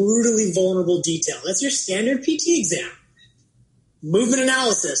in brutally vulnerable detail. That's your standard PT exam. Movement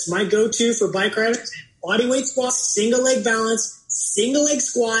analysis, my go-to for bike riders, body weight squat, single leg balance, single leg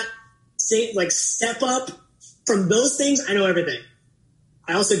squat, step up. From those things, I know everything.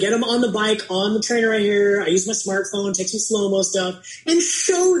 I also get them on the bike, on the trainer right here. I use my smartphone, take some slow-mo stuff, and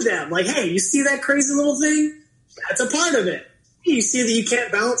show them, like, hey, you see that crazy little thing? That's a part of it. Hey, you see that you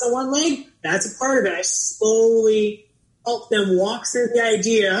can't balance on one leg? That's a part of it. I slowly help them walk through the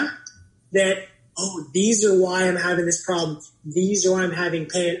idea that, oh, these are why I'm having this problem. These are why I'm having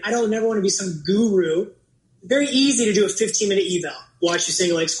pain. I don't never want to be some guru. Very easy to do a 15-minute eval. Watch your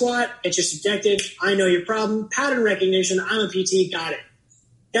single leg squat. It's your subjective. I know your problem. Pattern recognition. I'm a PT. Got it.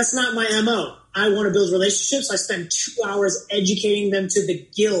 That's not my MO. I want to build relationships. I spend 2 hours educating them to the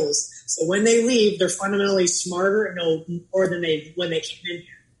gills. So when they leave, they're fundamentally smarter and know more than when they came in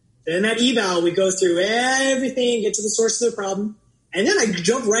here. Then in that eval, we go through everything, get to the source of the problem, and then I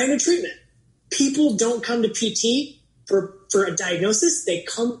jump right into treatment. People don't come to PT for a diagnosis. They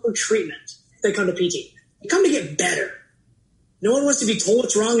come for treatment. They come to PT. They come to get better. No one wants to be told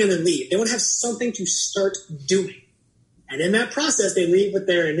what's wrong and then leave. They want to have something to start doing. And in that process, they leave with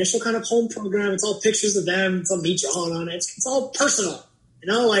their initial kind of home program. It's all pictures of them. It's all me drawing on it. It's all personal.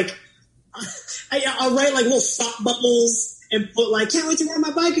 You know, like I'll write like little thought bubbles and put like, can't wait to ride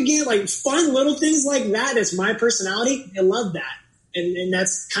my bike again. Like fun little things like that. It's my personality. They love that. And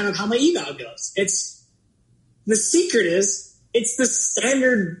that's kind of how my eval goes. The secret is it's the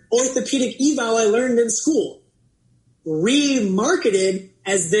standard orthopedic eval I learned in school, remarketed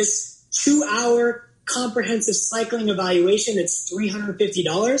as this 2-hour comprehensive cycling evaluation. It's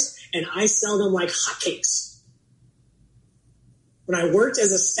 $350, and I sell them like hotcakes. When I worked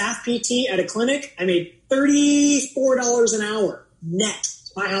as a staff PT at a clinic, I made $34 an hour net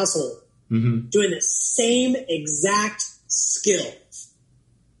to my household doing the same exact skill.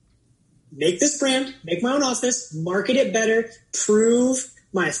 Make this brand, make my own office, market it better, prove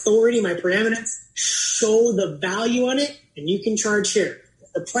my authority, my preeminence, show the value on it, and you can charge here.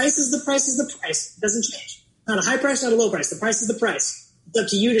 The price is the price is the price. It doesn't change. Not a high price, not a low price. The price is the price. It's up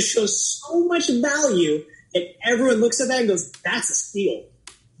to you to show so much value that everyone looks at that and goes, that's a steal.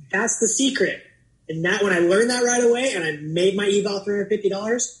 That's the secret. And that when I learned that right away and I made my eval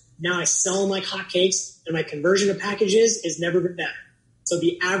 $350, now I sell them like hotcakes, and my conversion of packages has never been better. So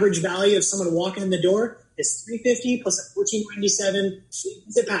the average value of someone walking in the door is $350 plus a $1,497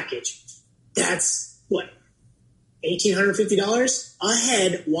 visit package. That's what? $1,850 a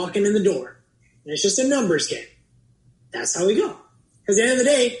head walking in the door. And it's just a numbers game. That's how we go. Because at the end of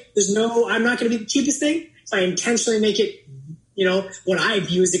the day, I'm not going to be the cheapest thing. So I intentionally make it, what I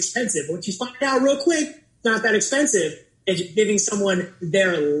view as expensive. Once you find out real quick, it's not that expensive. It's giving someone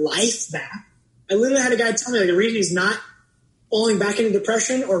their life back. I literally had a guy tell me, like, the reason he's not falling back into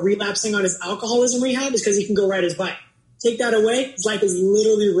depression or relapsing on his alcoholism rehab is because he can go ride his bike. Take that away, his life is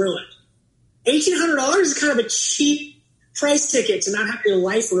literally ruined. $1,800 is kind of a cheap price ticket to not have your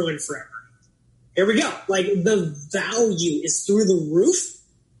life ruined forever. Here we go. Like, the value is through the roof.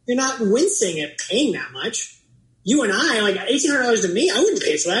 You're not wincing at paying that much. You and I, like, $1,800 to me, I wouldn't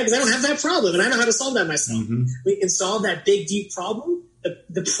pay for that because I don't have that problem and I know how to solve that myself. We can solve that big, deep problem.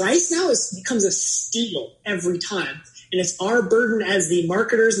 The price now becomes a steal every time. And it's our burden as the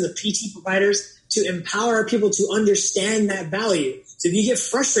marketers and the PT providers to empower our people to understand that value. So if you get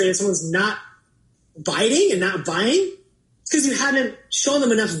frustrated, someone's not biting and not buying, it's because you haven't shown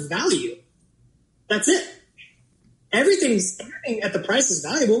them enough value. That's it. Everything at the price is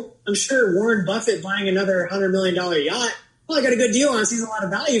valuable. I'm sure Warren Buffett buying another $100 million yacht, I got a good deal on it. Sees a lot of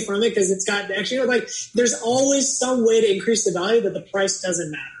value from it because it's got actually, there's always some way to increase the value, but the price doesn't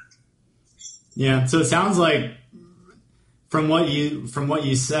matter. Yeah. So it sounds like from what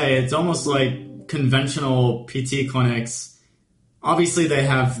you say, it's almost like conventional PT clinics. Obviously, they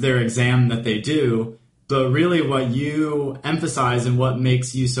have their exam that they do, but really what you emphasize and what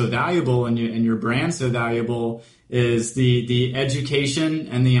makes you so valuable and your brand so valuable is the education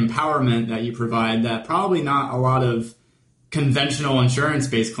and the empowerment that you provide that probably not a lot of conventional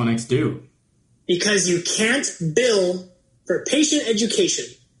insurance-based clinics do. Because you can't bill for patient education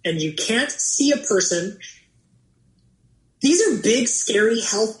and you can't see a person. These are big, scary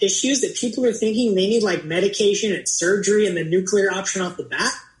health issues that people are thinking they need like medication and surgery and the nuclear option off the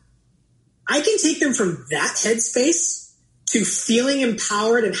bat. I can take them from that headspace to feeling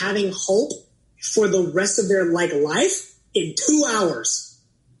empowered and having hope for the rest of their life in 2 hours.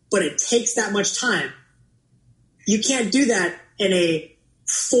 But it takes that much time. You can't do that in a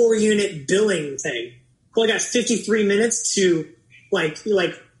 4-unit billing thing. Well, I got 53 minutes to like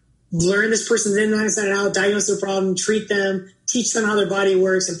learn this person's inside and out, diagnose their problem, treat them, teach them how their body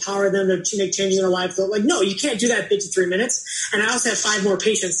works, empower them to make changes in their life. So, like, no, you can't do that in 53 minutes. And I also have 5 more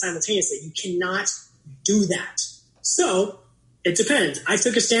patients simultaneously. You cannot do that. So it depends. I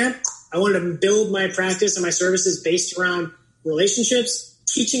took a stand. I wanted to build my practice and my services based around relationships,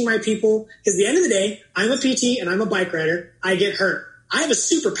 teaching my people. Because at the end of the day, I'm a PT and I'm a bike rider. I get hurt. I have a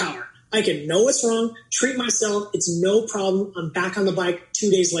superpower. I can know what's wrong, treat myself. It's no problem. I'm back on the bike 2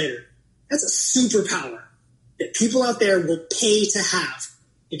 days later. That's a superpower that people out there will pay to have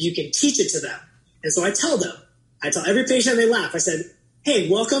if you can teach it to them. And so I tell every patient, they laugh. I said, hey,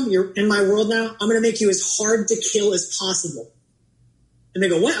 welcome. You're in my world now. I'm going to make you as hard to kill as possible. And they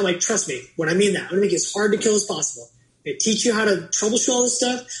go, what? I'm like, trust me when I mean that. I'm going to make you as hard to kill as possible. I'm going to teach you how to troubleshoot all this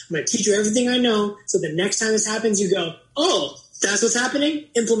stuff. I'm going to teach you everything I know. So the next time this happens, you go, oh, that's what's happening?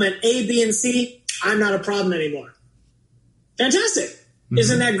 Implement A, B, and C. I'm not a problem anymore. Fantastic. Mm-hmm.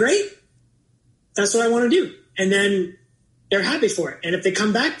 Isn't that great? That's what I want to do. And then they're happy for it. And if they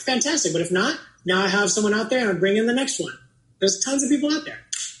come back, fantastic. But if not, now I have someone out there and I bring in the next one. There's tons of people out there.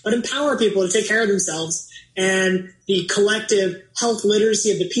 But empower people to take care of themselves, and the collective health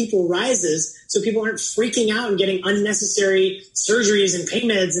literacy of the people rises, so people aren't freaking out and getting unnecessary surgeries and pain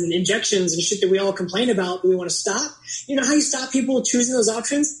meds and injections and shit that we all complain about that we want to stop. You know how you stop people choosing those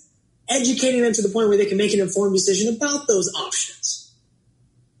options? Educating them to the point where they can make an informed decision about those options.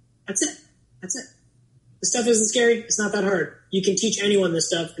 That's it. That's it. This stuff isn't scary. It's not that hard. You can teach anyone this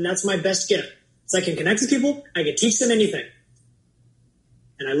stuff, and that's my best gift. So I can connect with people. I can teach them anything.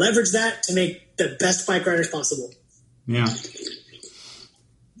 And I leverage that to make the best bike riders possible. Yeah.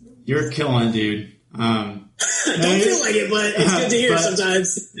 You're killing it, dude. I don't feel like it, but it's good to hear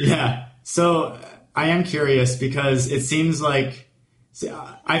sometimes. Yeah. So I am curious because it seems like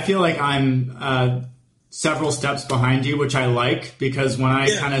I feel like I'm several steps behind you, which I like, because when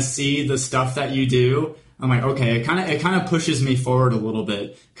I kind of see the stuff that you do, I'm like, okay, it kind of pushes me forward a little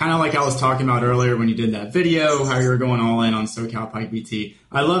bit. Kind of like I was talking about earlier when you did that video, how you were going all in on SoCal Bike BT.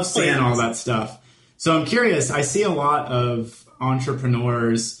 I love seeing all that stuff. So I'm curious. I see a lot of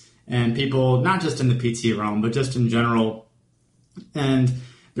entrepreneurs and people, not just in the PT realm, but just in general. And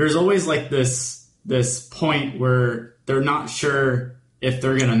there's always like this point where they're not sure if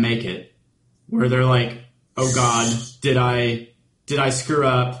they're going to make it, where they're like, oh God, did I screw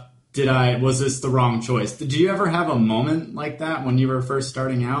up? Was this the wrong choice? Did you ever have a moment like that when you were first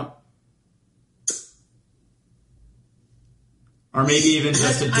starting out? Or maybe even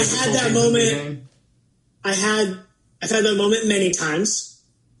just a difficult beginning? I've had that moment many times.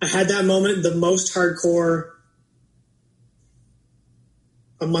 I had that moment the most hardcore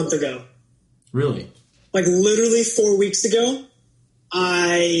a month ago. Really? Like literally 4 weeks ago,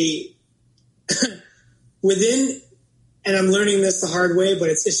 and I'm learning this the hard way, but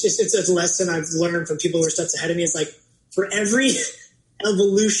it's a lesson I've learned from people who are steps ahead of me. It's like, for every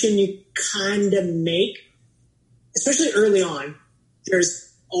evolution you kind of make, especially early on,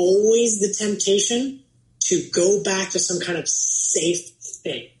 there's always the temptation to go back to some kind of safe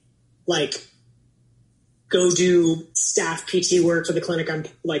thing. Like, go do staff PT work for the clinic I'm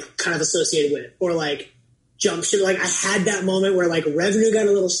like kind of associated with, or like jump ship. Like I had that moment where like revenue got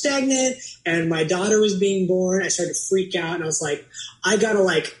a little stagnant and my daughter was being born. I started to freak out and I was like, I gotta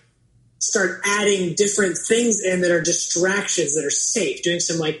like start adding different things in that are distractions that are safe. Doing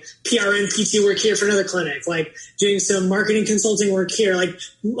some like PRN PT work here for another clinic, like doing some marketing consulting work here, like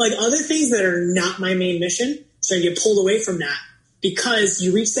other things that are not my main mission. So I get pulled away from that because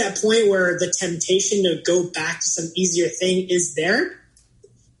you reach that point where the temptation to go back to some easier thing is there.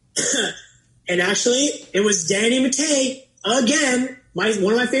 And actually, it was Danny Matei, again, one of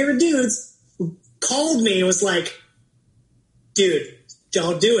my favorite dudes, who called me and was like, dude,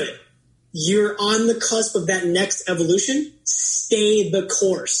 don't do it. You're on the cusp of that next evolution. Stay the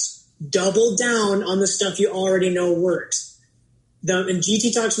course. Double down on the stuff you already know works. And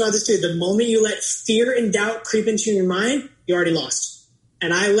GT talks about this too. The moment you let fear and doubt creep into your mind, you already lost.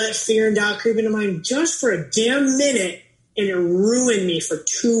 And I let fear and doubt creep into mine just for a damn minute, and it ruined me for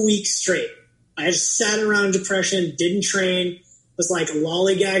 2 weeks straight. I just sat around depression, didn't train, was like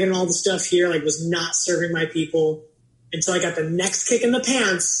lollygagging all the stuff here, like was not serving my people until I got the next kick in the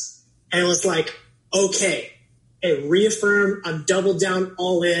pants and it was like, okay, it reaffirmed, I'm doubled down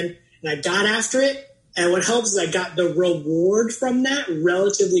all in, and I got after it. And what helps is I got the reward from that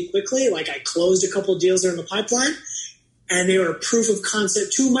relatively quickly. Like I closed a couple of deals that are in the pipeline and they were proof of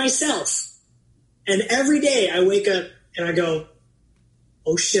concept to myself. And every day I wake up and I go,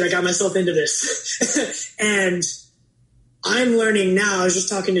 oh shit, I got myself into this. And I'm learning now, I was just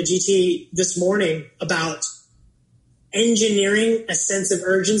talking to GT this morning about engineering a sense of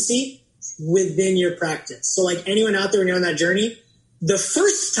urgency within your practice. So like anyone out there when you're on that journey, the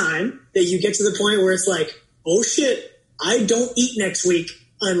first time that you get to the point where it's like, oh shit, I don't eat next week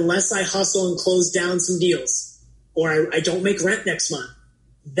unless I hustle and close down some deals, or I don't make rent next month.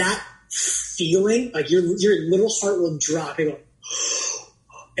 That feeling, like your little heart will drop. You go,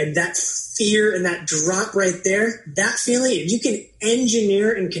 and that fear and that drop right there, that feeling, if you can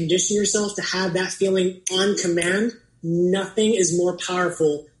engineer and condition yourself to have that feeling on command, nothing is more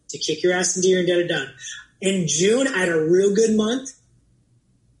powerful to kick your ass into gear and get it done. In June, I had a real good month.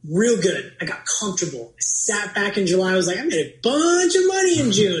 Real good. I got comfortable. I sat back in July. I was like, I made a bunch of money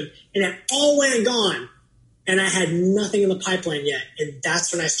in June, and it all went and gone. And I had nothing in the pipeline yet. And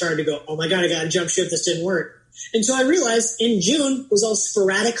that's when I started to go, oh my God, I got to jump ship. This didn't work. Until I realized in June was all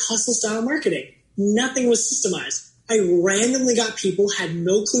sporadic hustle style marketing. Nothing was systemized. I randomly got people, had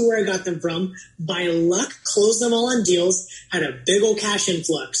no clue where I got them from. By luck, closed them all on deals, had a big old cash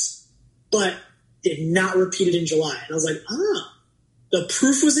influx, but did not repeat it in July. And I was like, the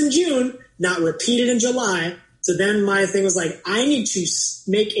proof was in June, not repeated in July. So then my thing was like, I need to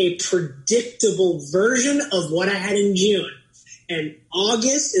make a predictable version of what I had in June. And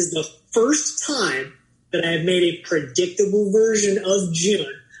August is the first time that I have made a predictable version of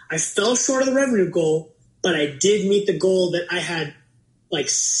June. I fell short of the revenue goal, but I did meet the goal that I had like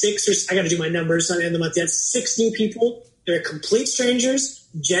I got to do my numbers on the end of the month. That's 6 new people. They're complete strangers,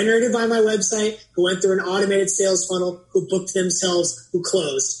 generated by my website, who went through an automated sales funnel, who booked themselves, who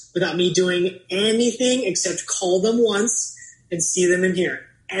closed without me doing anything except call them once and see them in here.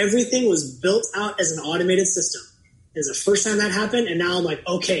 Everything was built out as an automated system. It was the first time that happened. And now I'm like,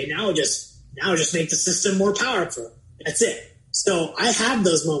 okay, now just make the system more powerful. That's it. So I have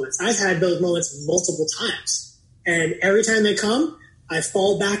those moments. I've had those moments multiple times. And every time they come, I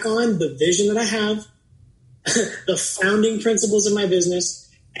fall back on the vision that I have, the founding principles of my business,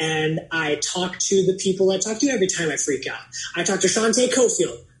 and I talk to the people I talk to every time I freak out. I talk to Shantae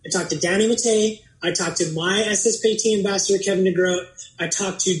Cofield. I talk to Danny Matei. I talk to my SSPT ambassador, Kevin DeGroat. I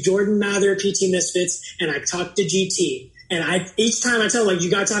talk to Jordan Mather, PT Misfits, and I talk to GT. And each time I tell them, like,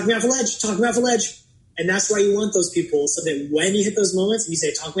 you got to talk me off a ledge, talk me off a ledge. And that's why you want those people, so that when you hit those moments and you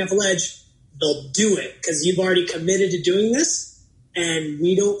say, talk me off a ledge, they'll do it because you've already committed to doing this. And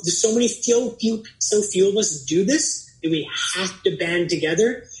there's so few of us do this that we have to band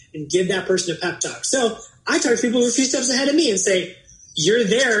together and give that person a pep talk. So I talk to people who are a few steps ahead of me and say, you're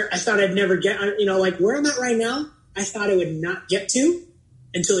there. I thought I'd never get, like where I'm at right now, I thought I would not get to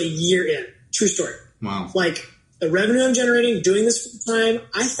until a year in. True story. Wow. Like the revenue I'm generating, doing this full time,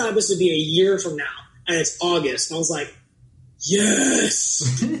 I thought this would be a year from now. And it's August. And I was like,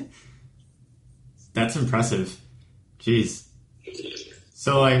 yes. That's impressive. Jeez.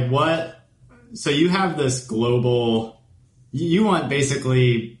 So so you have this global, you want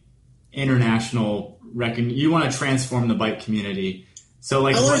basically international you want to transform the bike community. So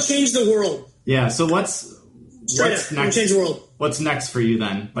I want to change the world. Yeah. So what's next? Change the world. What's next for you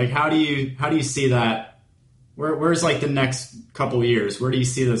then? Like, how do you see that? Where's like the next couple years? Where do you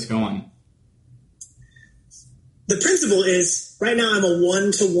see this going? The principle is right now I'm a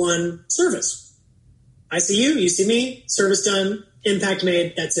 1-to-1 service. I see you see me, service done, impact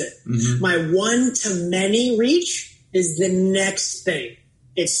made, that's it. Mm-hmm. My 1-to-many reach is the next thing.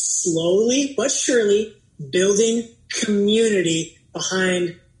 It's slowly but surely building community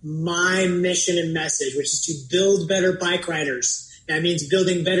behind my mission and message, which is to build better bike riders. That means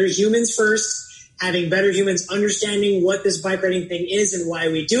building better humans first, having better humans understanding what this bike riding thing is and why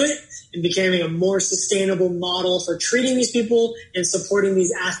we do it, and becoming a more sustainable model for treating these people and supporting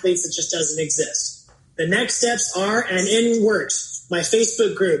these athletes that just doesn't exist. The next steps are, and in works, my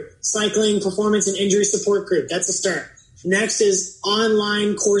Facebook group, Cycling Performance and Injury Support Group. That's a start. Next is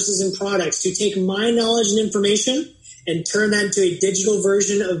online courses and products to take my knowledge and information and turn that into a digital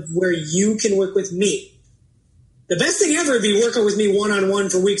version of where you can work with me. The best thing ever would be working with me one-on-one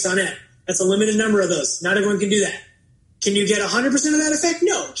for weeks on end. That's a limited number of those. Not everyone can do that. Can you get 100% of that effect?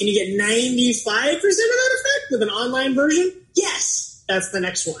 No. Can you get 95% of that effect with an online version? Yes. That's the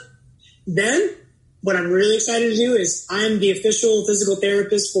next one. Then what I'm really excited to do is I'm the official physical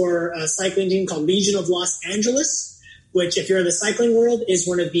therapist for a cycling team called Legion of Los Angeles, which if you're in the cycling world is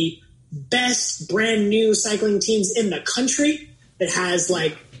one of the best brand new cycling teams in the country that has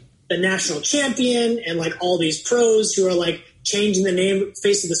like the national champion and like all these pros who are like changing the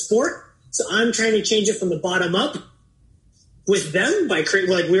face of the sport. So I'm trying to change it from the bottom up with them by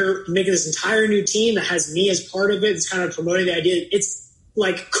creating, like we're making this entire new team that has me as part of it. It's kind of promoting the idea. It's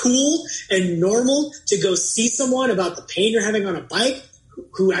like cool and normal to go see someone about the pain you're having on a bike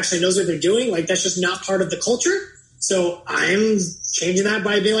who actually knows what they're doing. Like, that's just not part of the culture. So I'm changing that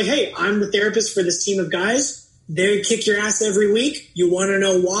by being like, hey, I'm the therapist for this team of guys. They kick your ass every week. You want to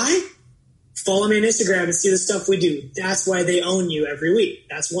know why? Follow me on Instagram and see the stuff we do. That's why they own you every week.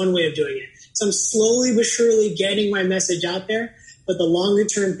 That's one way of doing it. So I'm slowly but surely getting my message out there. But the longer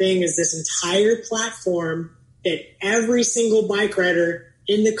term thing is this entire platform that every single bike rider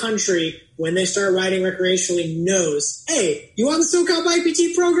in the country, when they start riding recreationally, knows, hey, you on the SoCal Bike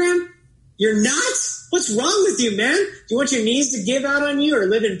PT program? You're not? What's wrong with you, man? Do you want your knees to give out on you or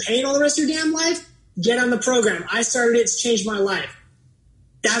live in pain all the rest of your damn life? Get on the program. I started it. It's changed my life.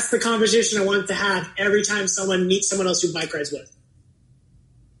 That's the conversation I want to have every time someone meets someone else who bike rides with.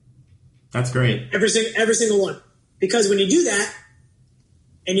 That's great. Every single one. Because when you do that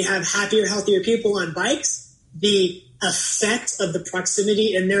and you have happier, healthier people on bikes, the effect of the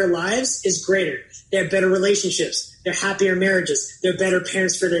proximity in their lives is greater. They have better relationships. They're happier marriages. They're better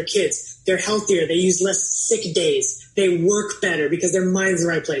parents for their kids. They're healthier. They use less sick days. They work better because their mind's in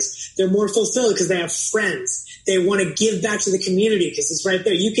the right place. They're more fulfilled because they have friends. They want to give back to the community because it's right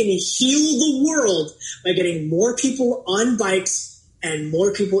there. You can heal the world by getting more people on bikes and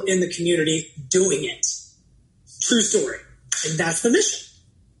more people in the community doing it. True story. And that's the mission.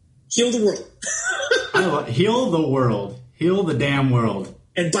 Heal the world. Heal the world. Heal the damn world.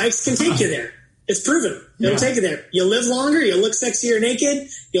 And bikes can take you there. It's proven. It'll take you there. You'll live longer. You'll look sexier naked.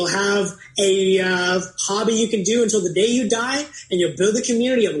 You'll have a hobby you can do until the day you die. And you'll build a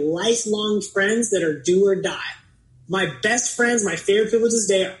community of lifelong friends that are do or die. My best friends, my favorite people to this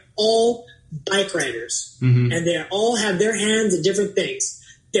day are all bike riders. Mm-hmm. And they all have their hands in different things.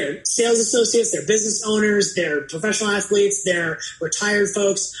 They're sales associates, they're business owners, they're professional athletes, they're retired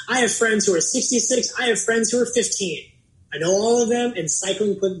folks. I have friends who are 66. I have friends who are 15. I know all of them, and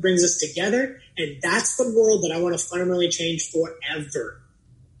cycling brings us together, and that's the world that I want to fundamentally change forever.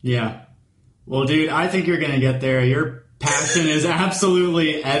 Yeah. Well, dude, I think you're going to get there. Your passion is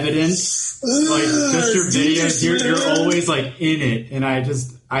absolutely evident. Like, just your videos, you're always, like, in it, and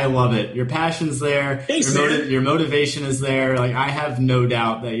I love it. Your passion's there. Thanks, your motivation is there. Like, I have no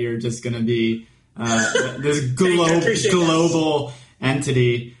doubt that you're just going to be this global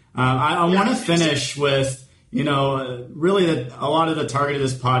entity. I want to finish with, really a lot of the target of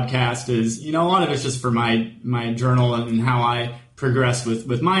this podcast is, a lot of it's just for my journal and how I progress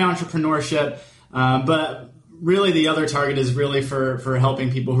with my entrepreneurship. But really the other target is really for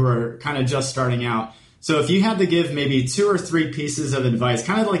helping people who are kind of just starting out. So if you had to give maybe 2 or 3 pieces of advice,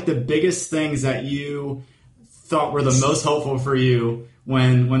 kind of like the biggest things that you thought were the most helpful for you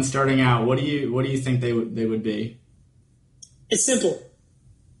when starting out, what do you think they would be? It's simple.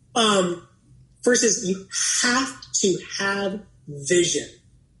 First is you have to have vision.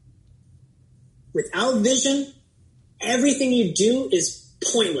 Without vision, everything you do is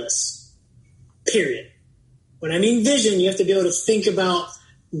pointless. Period. When I mean vision, you have to be able to think about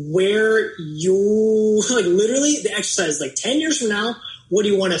where you, like literally the exercise, like 10 years from now, what do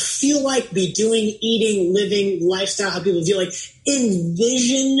you want to feel like, be doing, eating, living, lifestyle, how people feel like.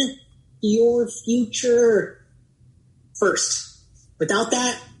 Envision your future first. Without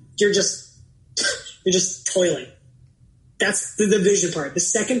that, you're just toiling. That's the vision part. The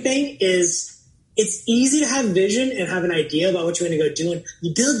second thing is it's easy to have vision and have an idea about what you want to go do. And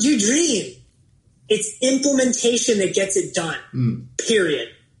you build your dream. It's implementation that gets it done. Period.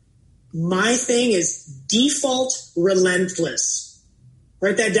 My thing is default relentless.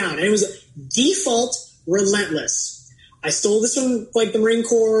 Write that down. And it was default relentless. I stole this from like the Marine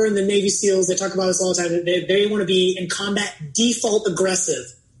Corps and the Navy SEALs. They talk about this all the time. They want to be in combat default aggressive.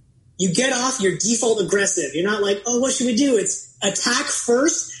 You get off your default aggressive. You're not like, oh, what should we do? It's attack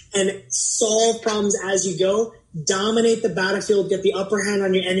first and solve problems as you go. Dominate the battlefield, get the upper hand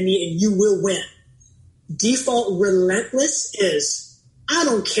on your enemy, and you will win. Default relentless is, I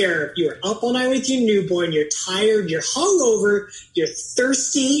don't care if you're up all night with your newborn, you're tired, you're hungover, you're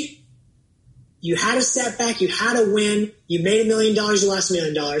thirsty, you had a setback, you had a win, you made $1 million, you lost $1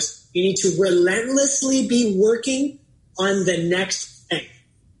 million. You need to relentlessly be working on the next thing.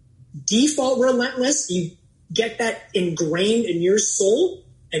 Default relentless, you get that ingrained in your soul,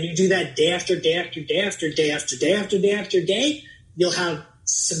 and you do that day after day after day after day after day after day after day, you'll have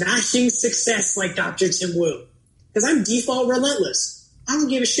smashing success like Dr. Tim Wu. Because I'm default relentless. I don't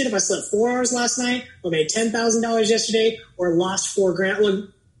give a shit if I slept 4 hours last night or made $10,000 yesterday or lost $4,000. Well,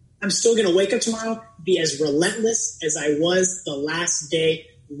 I'm still going to wake up tomorrow, be as relentless as I was the last day,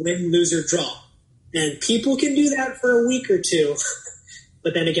 win, lose, or draw. And people can do that for a week or two.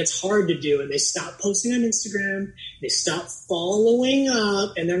 but then it gets hard to do, and they stop posting on Instagram, they stop following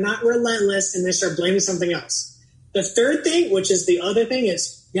up, and they're not relentless, and they start blaming something else. The third thing, which is the other thing,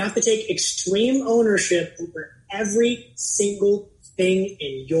 is you have to take extreme ownership over every single thing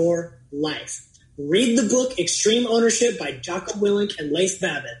in your life. Read the book Extreme Ownership by Jocko Willink and Leif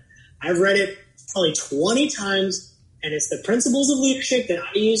Babbitt. I've read it probably 20 times, and it's the principles of leadership that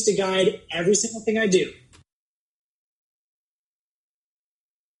I use to guide every single thing I do.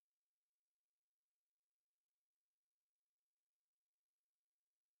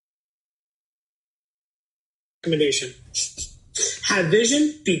 Recommendation. Have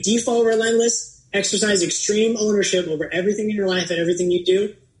vision, be default relentless, exercise extreme ownership over everything in your life and everything you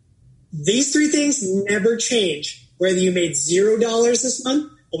do. These three things never change, whether you made $0 this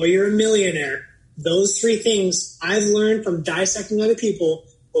month or you're a millionaire. Those three things I've learned from dissecting other people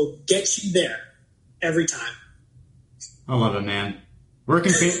will get you there every time. I love it, man. Where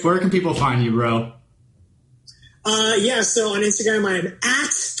can people find you, bro? So on Instagram, I am at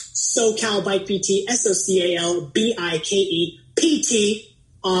SoCal Bike PT, SoCalBikePT.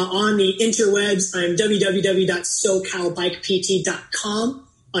 On the interwebs, I'm www.socalbikept.com.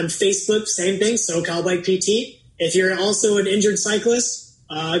 On Facebook, same thing, SoCal Bike PT. If you're also an injured cyclist,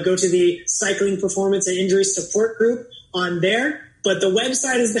 go to the Cycling Performance and Injury Support Group on there. But the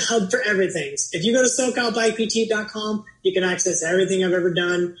website is the hub for everything. If you go to SoCalBikePT.com, you can access everything I've ever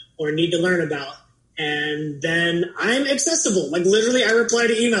done or need to learn about. And then I'm accessible. Like literally, I reply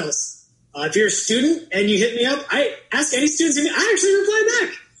to emails. If you're a student and you hit me up, I ask any students, I actually reply back.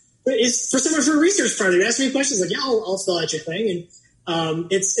 It's for someone for a research project. Ask me questions like, yeah, I'll fill out your thing.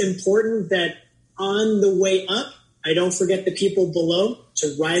 And it's important that on the way up, I don't forget the people below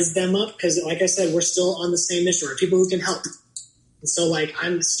to rise them up. Because like I said, we're still on the same mission. We're people who can help. And so like,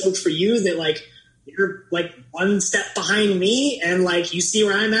 I'm stoked for you that like, you're like one step behind me and like you see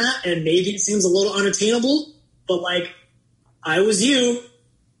where I'm at and maybe it seems a little unattainable, but like I was you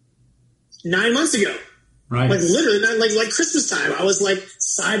 9 months ago. Right. Like literally like Christmas time. I was like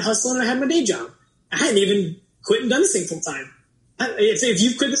side hustling and I had my day job. I hadn't even quit and done this thing full time. If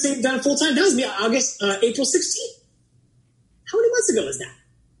you've quit this thing and done it full time, that was me April 16th. How many months ago was that?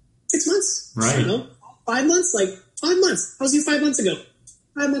 6 months? Right. I don't know. 5 months? Like 5 months. How was you 5 months ago?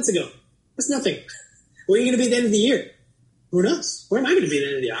 5 months ago. That's nothing. Where are you going to be at the end of the year? Who knows? Where am I going to be at the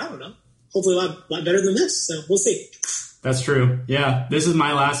end of the year? I don't know. Hopefully a lot better than this. So we'll see. That's true. Yeah. This is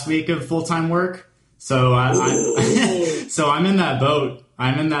my last week of full-time work. So so I'm in that boat.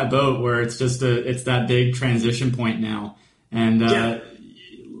 I'm in that boat where it's just it's that big transition point now. And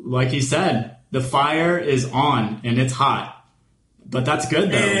like you said, the fire is on and it's hot. But that's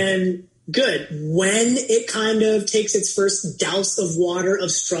good though. And good. When it kind of takes its first douse of water of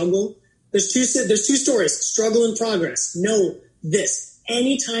struggle, there's two stories, struggle and progress. Know this.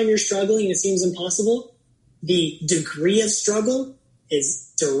 Anytime you're struggling and it seems impossible, the degree of struggle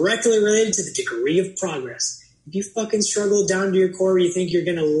is directly related to the degree of progress. If you fucking struggle down to your core where you think you're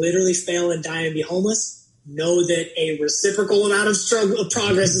going to literally fail and die and be homeless, know that a reciprocal amount of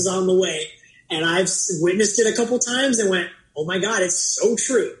progress is on the way. And I've witnessed it a couple times and went, oh my God, it's so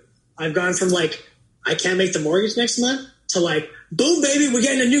true. I've gone from like, I can't make the mortgage next month to like, boom, baby, we're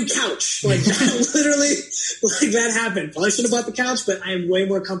getting a new couch. Like that, literally, like that happened. Probably should have bought the couch, but I am way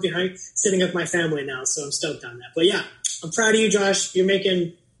more comfy sitting with my family now. So I'm stoked on that. But yeah, I'm proud of you, Josh. You're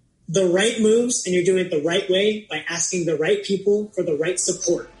making the right moves and you're doing it the right way by asking the right people for the right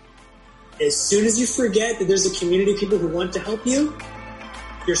support. As soon as you forget that there's a community of people who want to help you,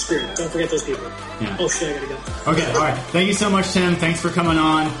 you're screwed. Don't forget those people. Yeah. Oh shit, I gotta go. Okay, all right. Thank you so much, Tim. Thanks for coming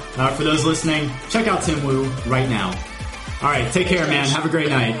on. For those listening, check out Tim Wu right now. All right, take care, man. Have a great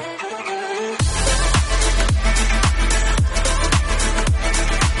night.